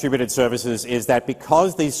about distributed services is that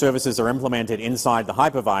because these services are implemented inside the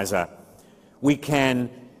hypervisor, we can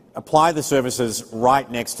apply the services right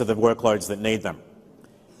next to the workloads that need them.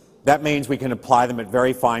 That means we can apply them at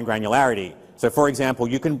very fine granularity. So for example,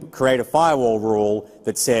 you can create a firewall rule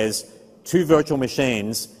that says two virtual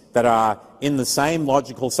machines that are in the same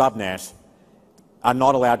logical subnet are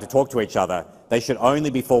not allowed to talk to each other. They should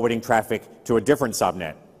only be forwarding traffic to a different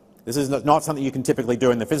subnet. This is not something you can typically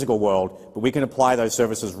do in the physical world, but we can apply those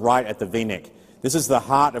services right at the VNIC. This is the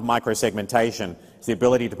heart of micro-segmentation. It's the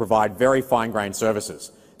ability to provide very fine-grained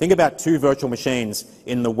services. Think about two virtual machines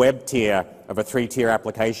in the web tier of a three-tier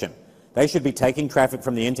application. They should be taking traffic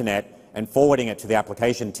from the internet and forwarding it to the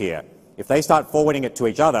application tier. If they start forwarding it to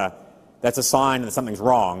each other, that's a sign that something's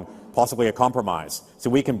wrong, possibly a compromise.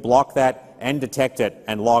 So we can block that and detect it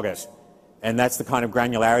and log it. And that's the kind of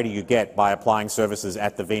granularity you get by applying services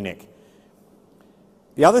at the VNIC.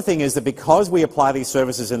 The other thing is that because we apply these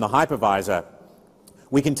services in the hypervisor,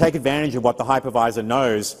 we can take advantage of what the hypervisor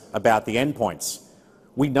knows about the endpoints.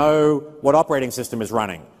 We know what operating system is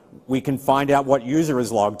running. We can find out what user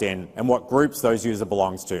is logged in and what groups those user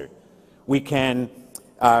belongs to. We can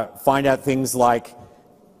find out things like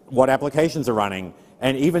what applications are running,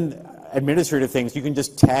 and even administrative things. You can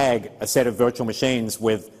just tag a set of virtual machines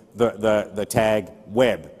with the tag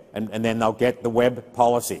web, and then they'll get the web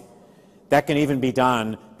policy. That can even be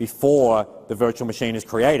done before the virtual machine is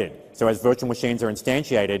created. So as virtual machines are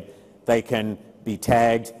instantiated, they can be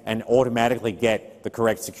tagged and automatically get the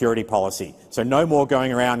correct security policy. So no more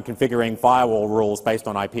going around configuring firewall rules based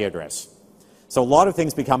on IP address. So a lot of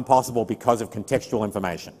things become possible because of contextual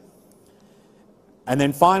information. And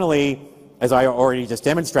then finally, as I already just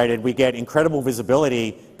demonstrated, we get incredible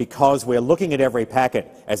visibility because we're looking at every packet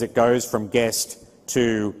as it goes from guest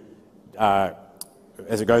to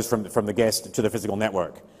from the guest to the physical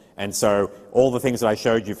network. And so all the things that I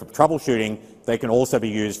showed you for troubleshooting, they can also be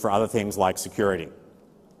used for other things like security.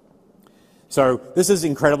 So this is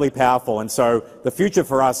incredibly powerful, and so the future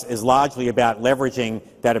for us is largely about leveraging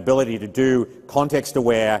that ability to do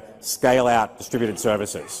context-aware, scale-out distributed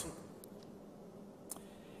services.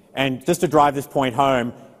 And just to drive this point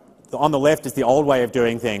home, on the left is the old way of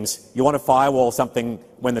doing things. You want to firewall something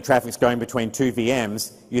when the traffic's going between two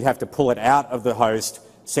VMs, you'd have to pull it out of the host,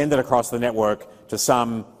 send it across the network to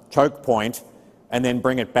some choke point, and then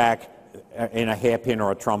bring it back in a hairpin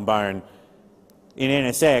or a trombone. In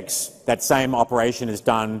NSX, that same operation is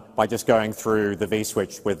done by just going through the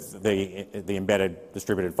vSwitch with the embedded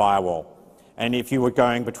distributed firewall. And if you were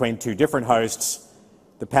going between two different hosts,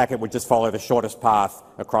 the packet would just follow the shortest path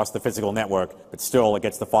across the physical network, but still it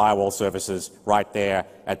gets the firewall services right there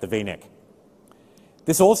at the VNIC.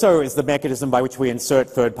 This also is the mechanism by which we insert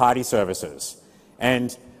third-party services.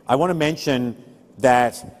 And I want to mention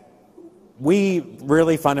that we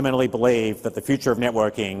really fundamentally believe that the future of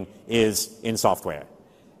networking is in software.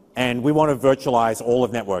 And we want to virtualize all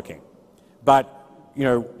of networking. But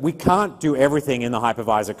we can't do everything in the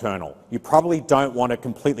hypervisor kernel. You probably don't want to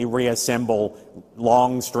completely reassemble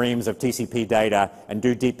long streams of TCP data and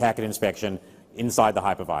do deep packet inspection inside the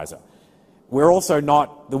hypervisor. We're also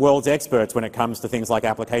not the world's experts when it comes to things like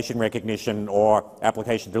application recognition or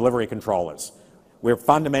application delivery controllers. We're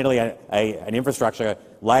fundamentally an infrastructure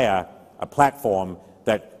layer, a platform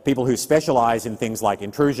that people who specialize in things like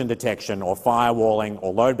intrusion detection or firewalling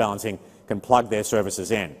or load balancing can plug their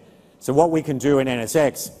services in. So what we can do in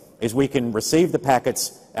NSX is we can receive the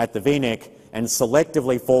packets at the VNIC and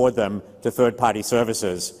selectively forward them to third-party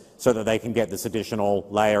services so that they can get this additional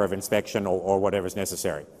layer of inspection or whatever is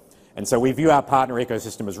necessary. And so we view our partner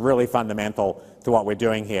ecosystem as really fundamental to what we're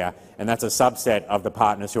doing here, and that's a subset of the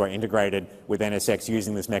partners who are integrated with NSX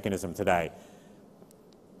using this mechanism today.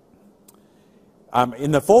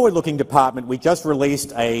 In the forward-looking department, we just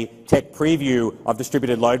released a tech preview of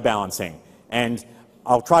distributed load balancing, and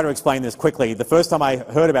I'll try to explain this quickly. The first time I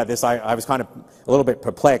heard about this, I was kind of a little bit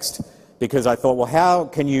perplexed, because I thought, well, how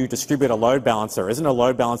can you distribute a load balancer? Isn't a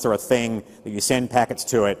load balancer a thing that you send packets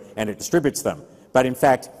to it and it distributes them? But in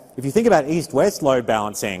fact, if you think about east-west load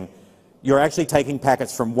balancing, you're actually taking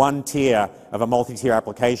packets from one tier of a multi-tier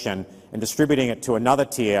application and distributing it to another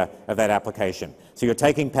tier of that application. So you're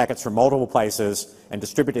taking packets from multiple places and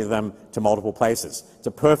distributing them to multiple places. It's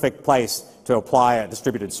a perfect place to apply a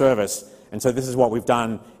distributed service, and so this is what we've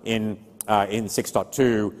done in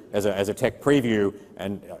 6.2 as a tech preview,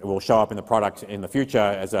 and it will show up in the product in the future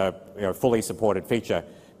as a fully supported feature.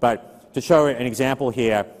 But to show an example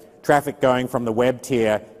here, traffic going from the web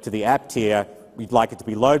tier to the app tier, we'd like it to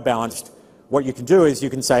be load balanced. What you can do is you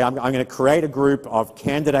can say, I'm going to create a group of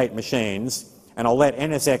candidate machines, and I'll let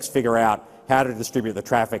NSX figure out how to distribute the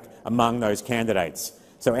traffic among those candidates.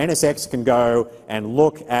 So NSX can go and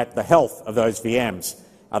look at the health of those VMs.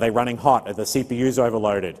 Are they running hot? Are the CPUs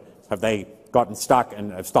overloaded? Have they gotten stuck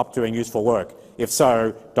and have stopped doing useful work? If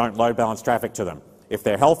so, don't load balance traffic to them. If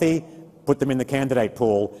they're healthy, put them in the candidate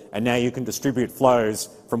pool, and now you can distribute flows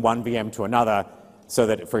from one VM to another, so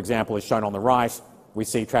that, for example, as shown on the right, we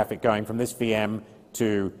see traffic going from this VM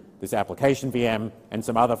to this application VM and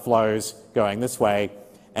some other flows going this way.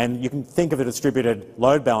 And you can think of a distributed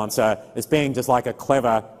load balancer as being just like a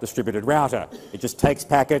clever distributed router. It just takes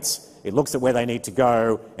packets, it looks at where they need to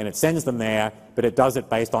go, and it sends them there, but it does it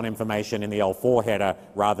based on information in the L4 header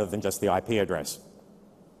rather than just the IP address.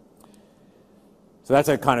 So that's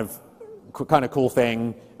a kind of cool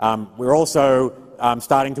thing. We're also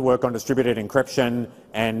starting to work on distributed encryption,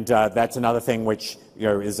 and that's another thing which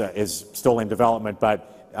is still in development, but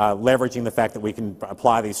leveraging the fact that we can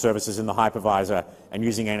apply these services in the hypervisor and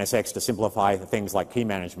using NSX to simplify things like key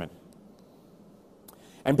management.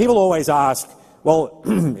 And people always ask, well,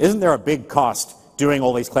 isn't there a big cost doing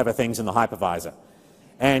all these clever things in the hypervisor?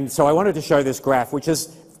 And so I wanted to show this graph, which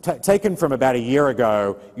is taken from about a year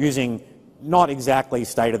ago using not exactly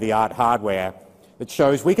state-of-the-art hardware, that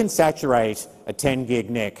shows we can saturate a 10 gig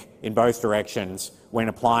NIC in both directions when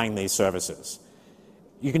applying these services.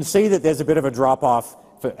 You can see that there's a bit of a drop-off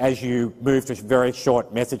as you move to very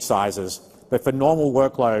short message sizes, but for normal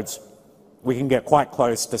workloads, we can get quite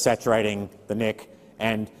close to saturating the NIC,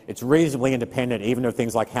 and it's reasonably independent even of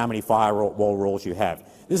things like how many firewall rules you have.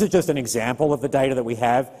 This is just an example of the data that we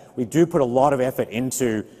have. We do put a lot of effort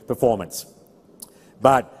into performance,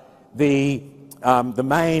 but the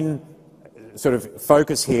main sort of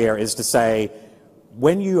focus here is to say,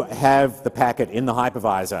 when you have the packet in the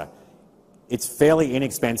hypervisor, it's fairly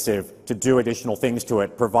inexpensive to do additional things to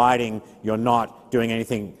it, providing you're not doing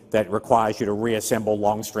anything that requires you to reassemble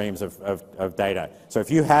long streams of data. So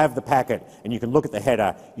if you have the packet and you can look at the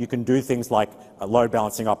header, you can do things like a load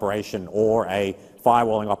balancing operation or a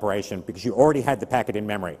firewalling operation because you already had the packet in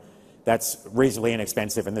memory. That's reasonably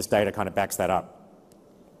inexpensive, and this data kind of backs that up.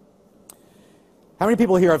 How many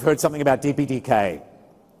people here have heard something about DPDK?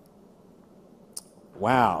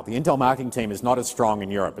 Wow, the Intel marketing team is not as strong in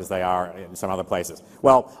Europe as they are in some other places.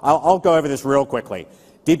 Well, I'll go over this real quickly.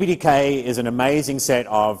 DPDK is an amazing set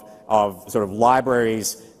of sort of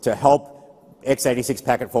libraries to help x86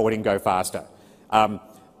 packet forwarding go faster.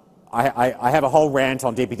 I have a whole rant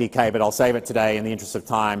on DPDK, but I'll save it today in the interest of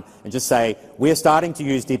time and just say we're starting to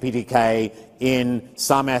use DPDK in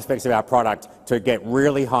some aspects of our product to get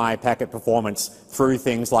really high packet performance through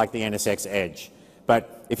things like the NSX Edge.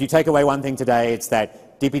 But if you take away one thing today, it's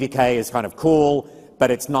that DPDK is kind of cool,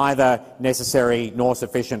 but it's neither necessary nor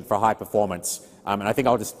sufficient for high performance. And I think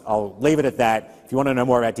I'll leave it at that. If you want to know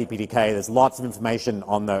more about DPDK, there's lots of information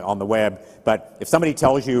on the web. But if somebody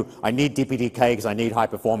tells you, I need DPDK because I need high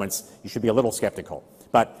performance, you should be a little skeptical.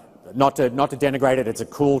 But not to denigrate it, it's a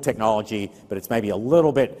cool technology, but it's maybe a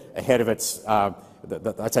little bit ahead of its,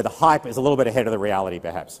 I'd say the hype is a little bit ahead of the reality,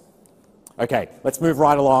 perhaps. Okay, let's move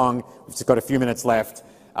right along. We've just got a few minutes left.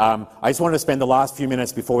 I just wanted to spend the last few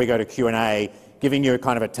minutes before we go to Q&A giving you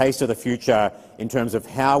kind of a taste of the future in terms of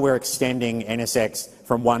how we're extending NSX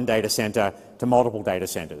from one data center to multiple data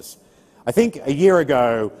centers. I think a year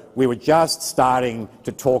ago, we were just starting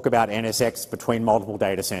to talk about NSX between multiple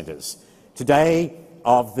data centers. Today,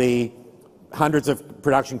 of the hundreds of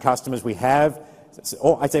production customers we have,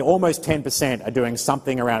 I'd say almost 10% are doing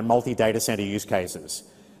something around multi-data center use cases.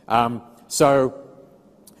 So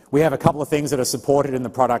We have a couple of things that are supported in the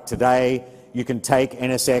product today. You can take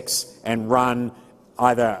NSX and run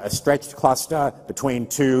either a stretched cluster between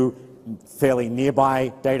two fairly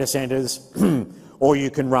nearby data centers, or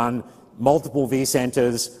you can run multiple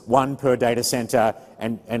vCenters, one per data center,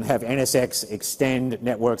 and have NSX extend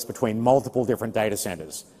networks between multiple different data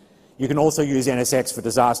centers. You can also use NSX for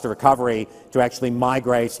disaster recovery to actually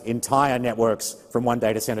migrate entire networks from one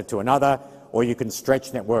data center to another, or you can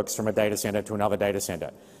stretch networks from a data center to another data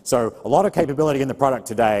center. So a lot of capability in the product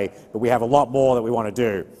today, but we have a lot more that we want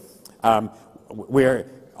to do. We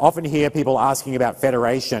often hear people asking about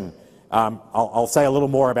federation. I'll say a little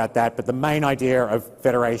more about that, but the main idea of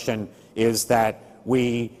federation is that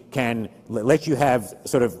we can let you have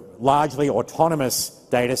sort of largely autonomous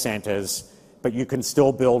data centers, but you can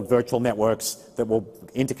still build virtual networks that will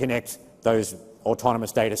interconnect those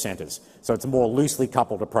autonomous data centers. So it's a more loosely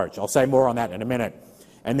coupled approach. I'll say more on that in a minute.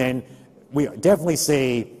 And then we definitely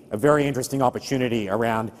see a very interesting opportunity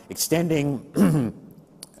around extending,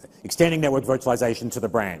 extending network virtualization to the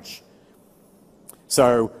branch.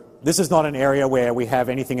 So this is not an area where we have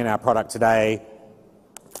anything in our product today,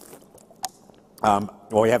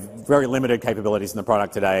 or we have very limited capabilities in the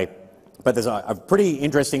product today. But there's a pretty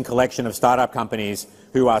interesting collection of startup companies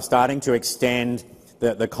who are starting to extend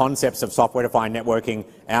the concepts of software-defined networking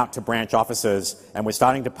out to branch offices, and we're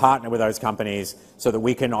starting to partner with those companies so that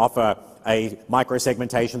we can offer a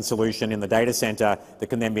micro-segmentation solution in the data center that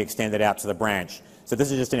can then be extended out to the branch. So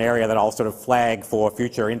this is just an area that I'll sort of flag for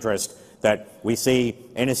future interest, that we see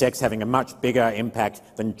NSX having a much bigger impact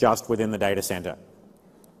than just within the data center.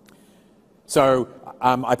 So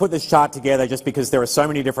I put this chart together just because there are so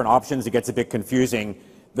many different options, it gets a bit confusing.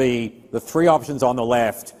 The three options on the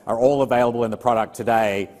left are all available in the product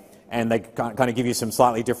today, and they kind of give you some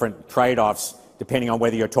slightly different trade-offs depending on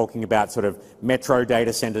whether you're talking about sort of metro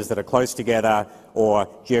data centers that are close together or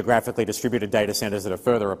geographically distributed data centers that are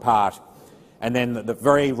further apart. And then the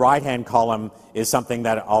very right-hand column is something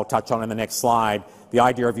that I'll touch on in the next slide, the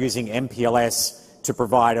idea of using MPLS to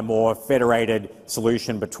provide a more federated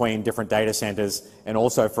solution between different data centers, and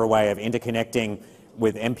also for a way of interconnecting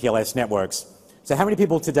with MPLS networks. So how many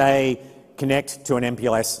people today connect to an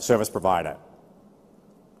MPLS service provider?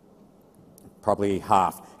 Probably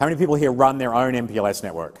half. How many people here run their own MPLS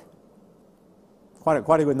network? Quite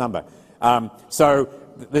a good number. So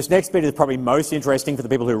this next bit is probably most interesting for the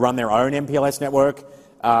people who run their own MPLS network.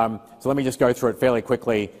 So let me just go through it fairly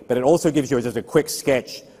quickly, but it also gives you just a quick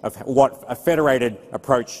sketch of what a federated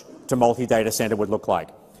approach to multi-data center would look like.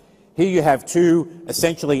 Here you have two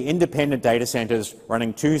essentially independent data centers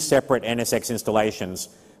running two separate NSX installations,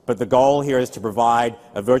 but the goal here is to provide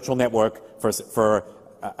a virtual network for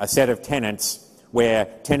a set of tenants where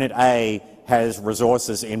tenant A has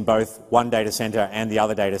resources in both one data center and the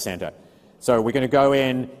other data center. So we're going to go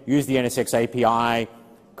in, use the NSX API,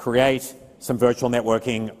 create some virtual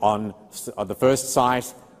networking on the first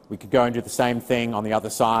site. We could go and do the same thing on the other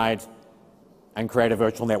side and create a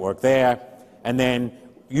virtual network there. And then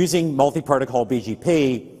using multi-protocol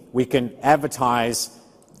BGP, we can advertise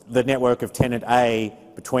the network of tenant A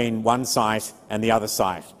between one site and the other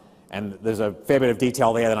site. And there's a fair bit of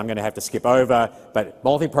detail there that I'm going to have to skip over, but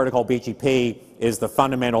multi-protocol BGP is the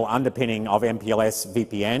fundamental underpinning of MPLS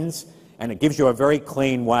VPNs, and it gives you a very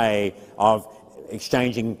clean way of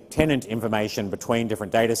exchanging tenant information between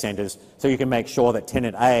different data centers, so you can make sure that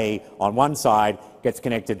tenant A on one side gets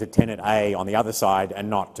connected to tenant A on the other side and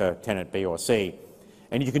not to tenant B or C.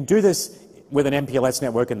 And you can do this with an MPLS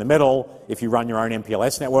network in the middle if you run your own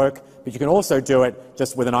MPLS network, but you can also do it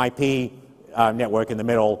just with an IP network in the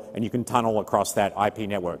middle, and you can tunnel across that IP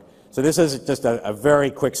network. So this is just a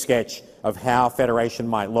very quick sketch of how federation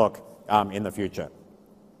might look in the future.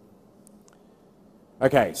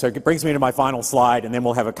 Okay, so it brings me to my final slide, and then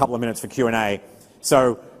we'll have a couple of minutes for Q&A.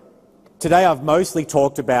 So today I've mostly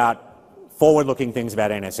talked about forward-looking things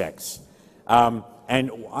about NSX.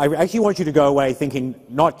 And I actually want you to go away thinking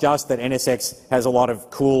not just that NSX has a lot of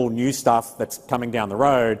cool new stuff that's coming down the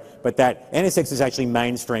road, but that NSX is actually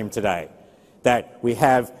mainstream today. That we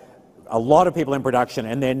have a lot of people in production,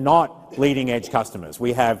 and they're not leading-edge customers.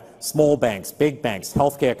 We have small banks, big banks,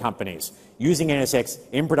 healthcare companies using NSX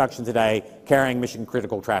in production today, carrying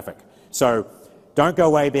mission-critical traffic. So don't go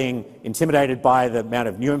away being intimidated by the amount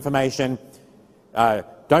of new information.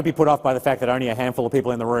 Don't be put off by the fact that only a handful of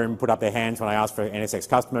people in the room put up their hands when I asked for NSX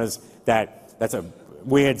customers. That's a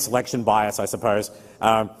weird selection bias, I suppose.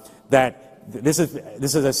 That this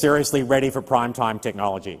is a seriously ready for prime time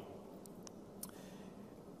technology.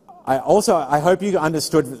 I hope you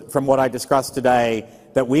understood from what I discussed today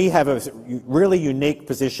that we have a really unique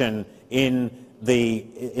position in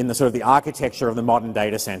in the sort of the architecture of the modern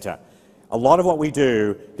data center. A lot of what we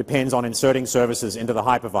do depends on inserting services into the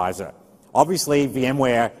hypervisor. Obviously,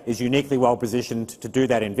 VMware is uniquely well positioned to do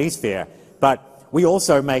that in vSphere, but we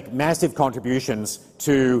also make massive contributions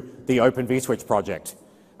to the Open vSwitch project.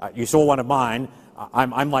 You saw one of mine.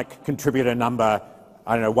 I'm like contributor number,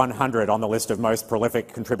 I don't know, 100 on the list of most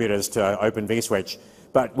prolific contributors to Open vSwitch.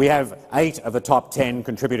 But we have 8 of the top 10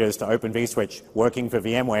 contributors to Open vSwitch working for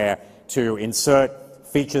VMware to insert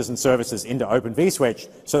features and services into Open vSwitch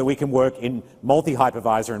so that we can work in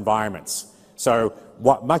multi-hypervisor environments. So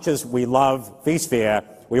much as we love vSphere,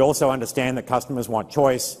 we also understand that customers want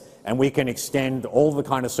choice, and we can extend all the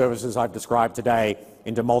kind of services I've described today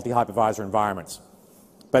into multi-hypervisor environments.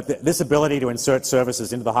 But this ability to insert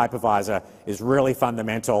services into the hypervisor is really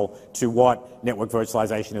fundamental to what network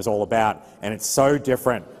virtualization is all about, and it's so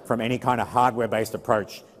different from any kind of hardware-based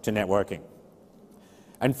approach to networking.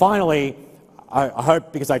 And finally, I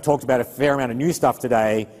hope, because I talked about a fair amount of new stuff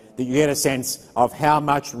today, that you get a sense of how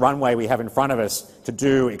much runway we have in front of us to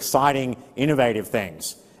do exciting, innovative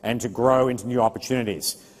things and to grow into new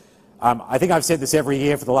opportunities. I think I've said this every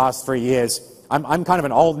year for the last 3 years. I'm kind of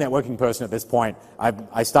an old networking person at this point.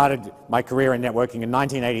 I started my career in networking in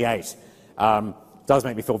 1988. Does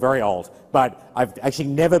make me feel very old. But I've actually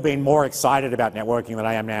never been more excited about networking than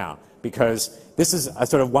I am now, because this is a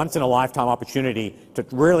sort of once-in-a-lifetime opportunity to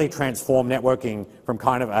really transform networking from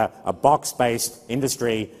kind of a box-based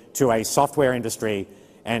industry to a software industry,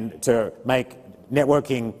 and to make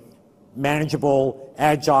networking manageable,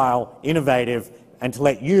 agile, innovative, and to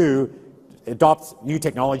let you adopt new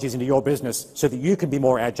technologies into your business so that you can be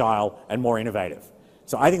more agile and more innovative.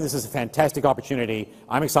 So I think this is a fantastic opportunity.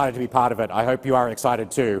 I'm excited to be part of it. I hope you are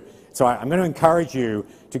excited too. So I'm going to encourage you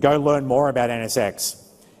to go learn more about NSX.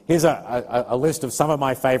 Here's a list of some of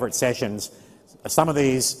my favorite sessions. Some of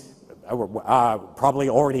these are probably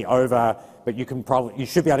already over, but you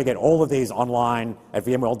should be able to get all of these online at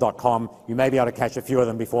VMworld.com. You may be able to catch a few of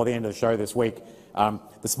them before the end of the show this week.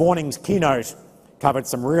 This morning's keynote covered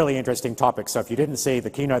some really interesting topics, so if you didn't see the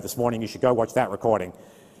keynote this morning, you should go watch that recording.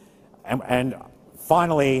 And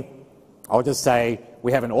finally, I'll just say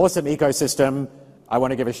we have an awesome ecosystem. I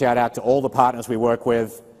want to give a shout out to all the partners we work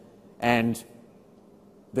with, and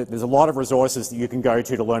there's a lot of resources that you can go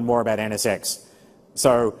to learn more about NSX.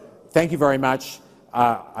 So thank you very much.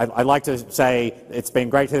 I'd like to say it's been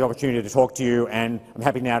great to have the opportunity to talk to you, and I'm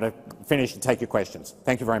happy now to finish and take your questions.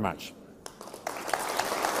 Thank you very much.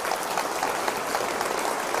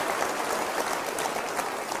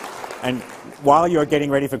 And while you're getting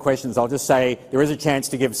ready for questions, I'll just say there is a chance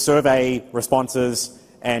to give survey responses,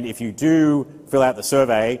 and if you do fill out the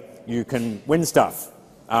survey, you can win stuff.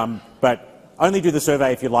 But only do the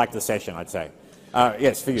survey if you like the session, I'd say.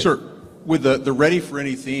 Yes, for you. Sure. With the ready for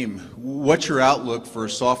any theme, what's your outlook for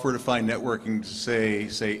software-defined networking to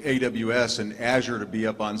say AWS and Azure to be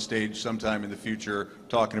up on stage sometime in the future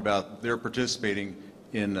talking about their participating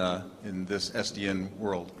in this SDN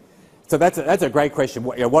world? So that's a great question.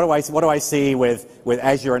 What do I see with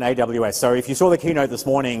Azure and AWS? So if you saw the keynote this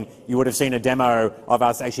morning, you would have seen a demo of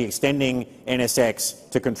us actually extending NSX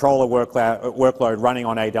to control a workload running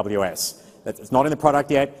on AWS. It's not in the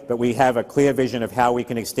product yet, but we have a clear vision of how we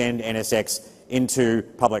can extend NSX into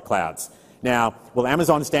public clouds. Now, will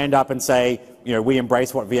Amazon stand up and say, we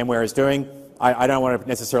embrace what VMware is doing? I don't want to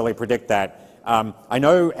necessarily predict that. I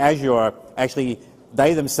know Azure actually,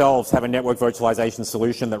 they themselves have a network virtualization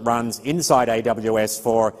solution that runs inside AWS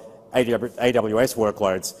for AWS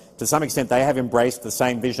workloads. To some extent, they have embraced the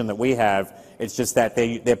same vision that we have. It's just that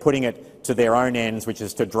they're putting it to their own ends, which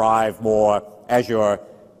is to drive more Azure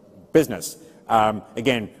business.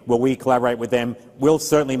 Again, will we collaborate with them? We'll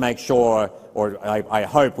certainly make sure, or I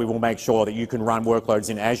hope we will make sure, that you can run workloads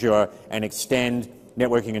in Azure and extend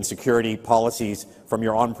networking and security policies from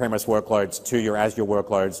your on-premise workloads to your Azure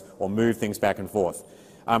workloads, or move things back and forth.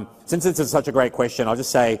 Since this is such a great question, I'll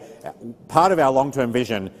just say part of our long-term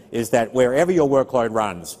vision is that wherever your workload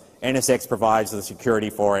runs, NSX provides the security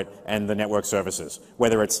for it and the network services,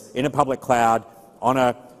 whether it's in a public cloud, on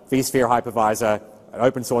a vSphere hypervisor, an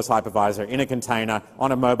open source hypervisor, in a container,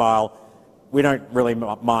 on a mobile. We don't really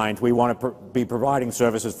mind. We want to be providing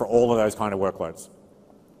services for all of those kind of workloads.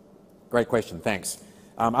 Great question, thanks.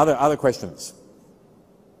 Other questions?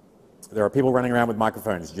 There are people running around with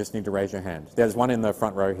microphones. You just need to raise your hand. There's one in the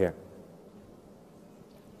front row here.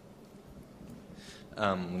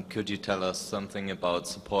 Could you tell us something about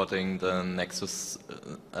supporting the Nexus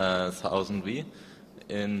 1000V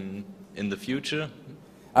in the future?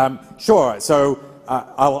 Sure. So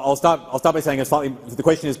I'll start by saying the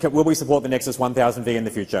question is, will we support the Nexus 1000V in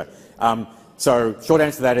the future? So short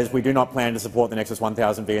answer to that is we do not plan to support the Nexus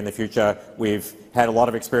 1000V in the future. We've had a lot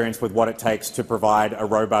of experience with what it takes to provide a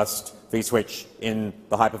robust vSwitch in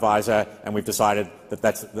the hypervisor, and we've decided that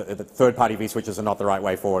that third-party vSwitches are not the right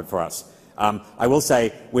way forward for us. I will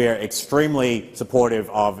say we're extremely supportive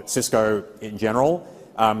of Cisco in general.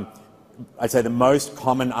 I'd say the most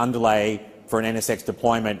common underlay for an NSX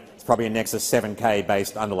deployment is probably a Nexus 7K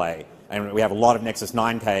based underlay. And we have a lot of Nexus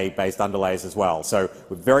 9K based underlays as well. So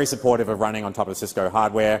we're very supportive of running on top of Cisco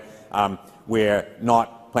hardware. We're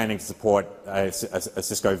not planning to support a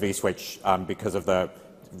Cisco vSwitch because of the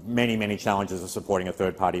many, many challenges of supporting a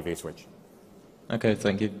third-party vSwitch. Okay,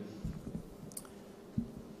 thank you.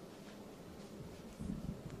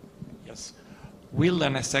 Yes. Will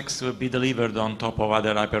NSX be delivered on top of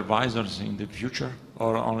other hypervisors in the future,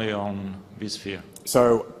 or only on vSphere?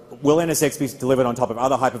 So will NSX be delivered on top of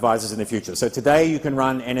other hypervisors in the future? So today you can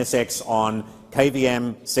run NSX on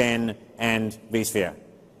KVM, CEN, and vSphere.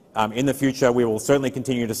 In the future, we will certainly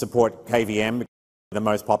continue to support KVM, the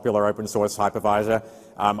most popular open source hypervisor.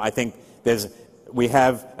 I think we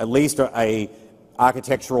have at least a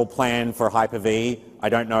architectural plan for Hyper-V. I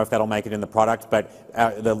don't know if that'll make it in the product, but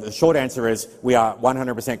the short answer is we are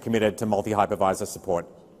 100% committed to multi-hypervisor support.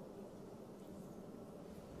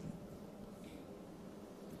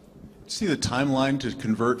 See the timeline to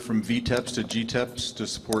convert from VTEPs to GTEPs to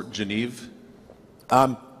support Geneve?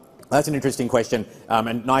 That's an interesting question,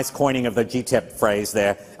 and nice coining of the GTEP phrase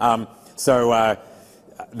there. I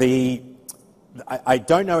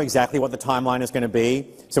don't know exactly what the timeline is going to be.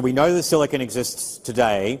 So we know the silicon exists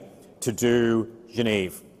today to do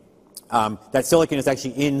Geneve. That silicon is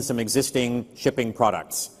actually in some existing shipping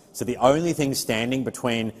products. So the only thing standing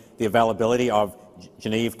between the availability of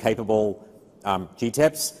Geneve-capable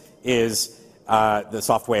GTEPs is the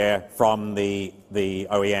software from the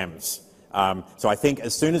OEMs. So I think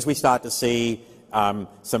as soon as we start to see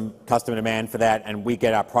some customer demand for that and we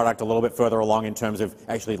get our product a little bit further along in terms of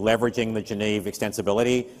actually leveraging the Geneve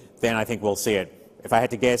extensibility, then I think we'll see it. If I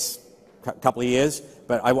had to guess, a couple of years.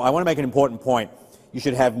 But I want to make an important point. You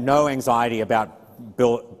should have no anxiety about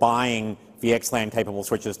buying VXLAN capable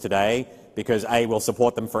switches today, because A, we'll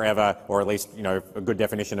support them forever, or at least a good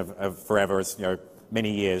definition of forever is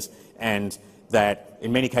many years, and that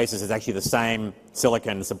in many cases it's actually the same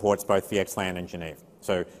silicon supports both VXLAN and Geneve.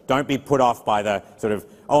 So don't be put off by the sort of,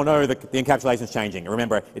 oh no, the encapsulation is changing.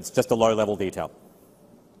 Remember, it's just a low-level detail.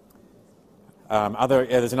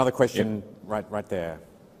 There's another question right there.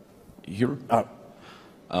 Here?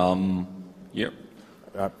 Oh. Yeah.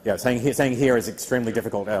 Yeah, saying here is extremely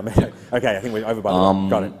difficult. Okay, I think we're over by the way.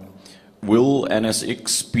 Got it. Will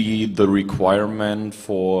NSX be the requirement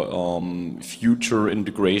for future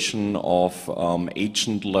integration of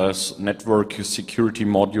agentless network security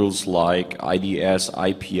modules like IDS,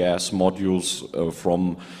 IPS modules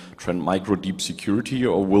from Trend Micro Deep Security,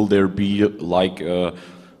 or will there be like a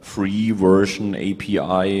free version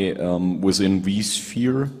API within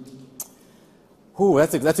vSphere? Ooh,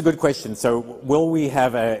 that's a good question. So will we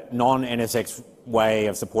have a non-NSX way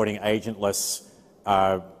of supporting agentless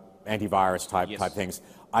antivirus type things?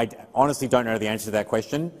 I honestly don't know the answer to that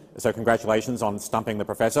question, so congratulations on stumping the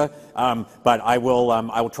professor. But I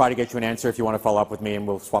will try to get you an answer if you want to follow up with me, and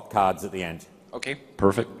we'll swap cards at the end. Okay,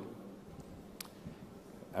 perfect.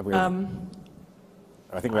 I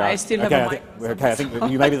think we are. I still have a mic. I think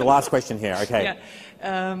you may be the last question here. Okay. Yeah.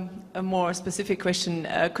 A more specific question.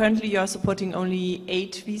 Currently, you are supporting only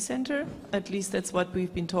 8 vCenter. At least that's what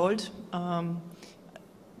we've been told.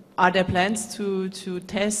 Are there plans to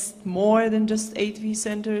test more than just 8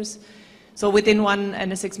 vCenters? So within one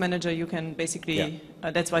NSX manager, you can basically.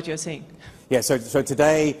 That's what you're saying. Yeah. So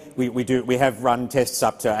today we have run tests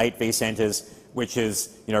up to 8 vCenters, which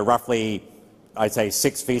is roughly, I'd say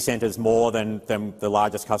 6 vCenters more than the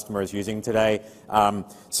largest customer is using today.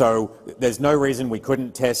 So there's no reason we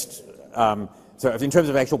couldn't test. So in terms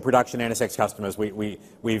of actual production NSX customers, we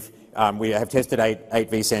have tested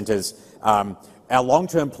 8 vCenters. Our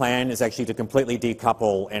long-term plan is actually to completely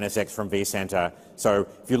decouple NSX from vCenter. So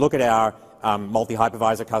if you look at our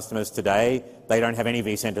multi-hypervisor customers today, they don't have any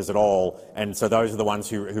vCenters at all, and so those are the ones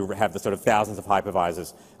who have the sort of thousands of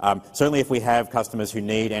hypervisors. Certainly if we have customers who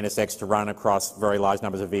need NSX to run across very large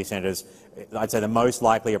numbers of vCenters, I'd say the most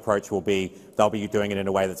likely approach will be they'll be doing it in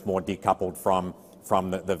a way that's more decoupled from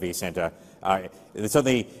the vCenter.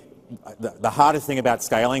 Certainly, the hardest thing about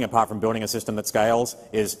scaling, apart from building a system that scales,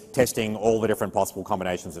 is testing all the different possible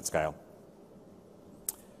combinations at scale.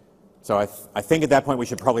 So I think at that point we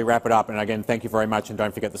should probably wrap it up. And again, thank you very much, and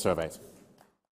don't forget the surveys.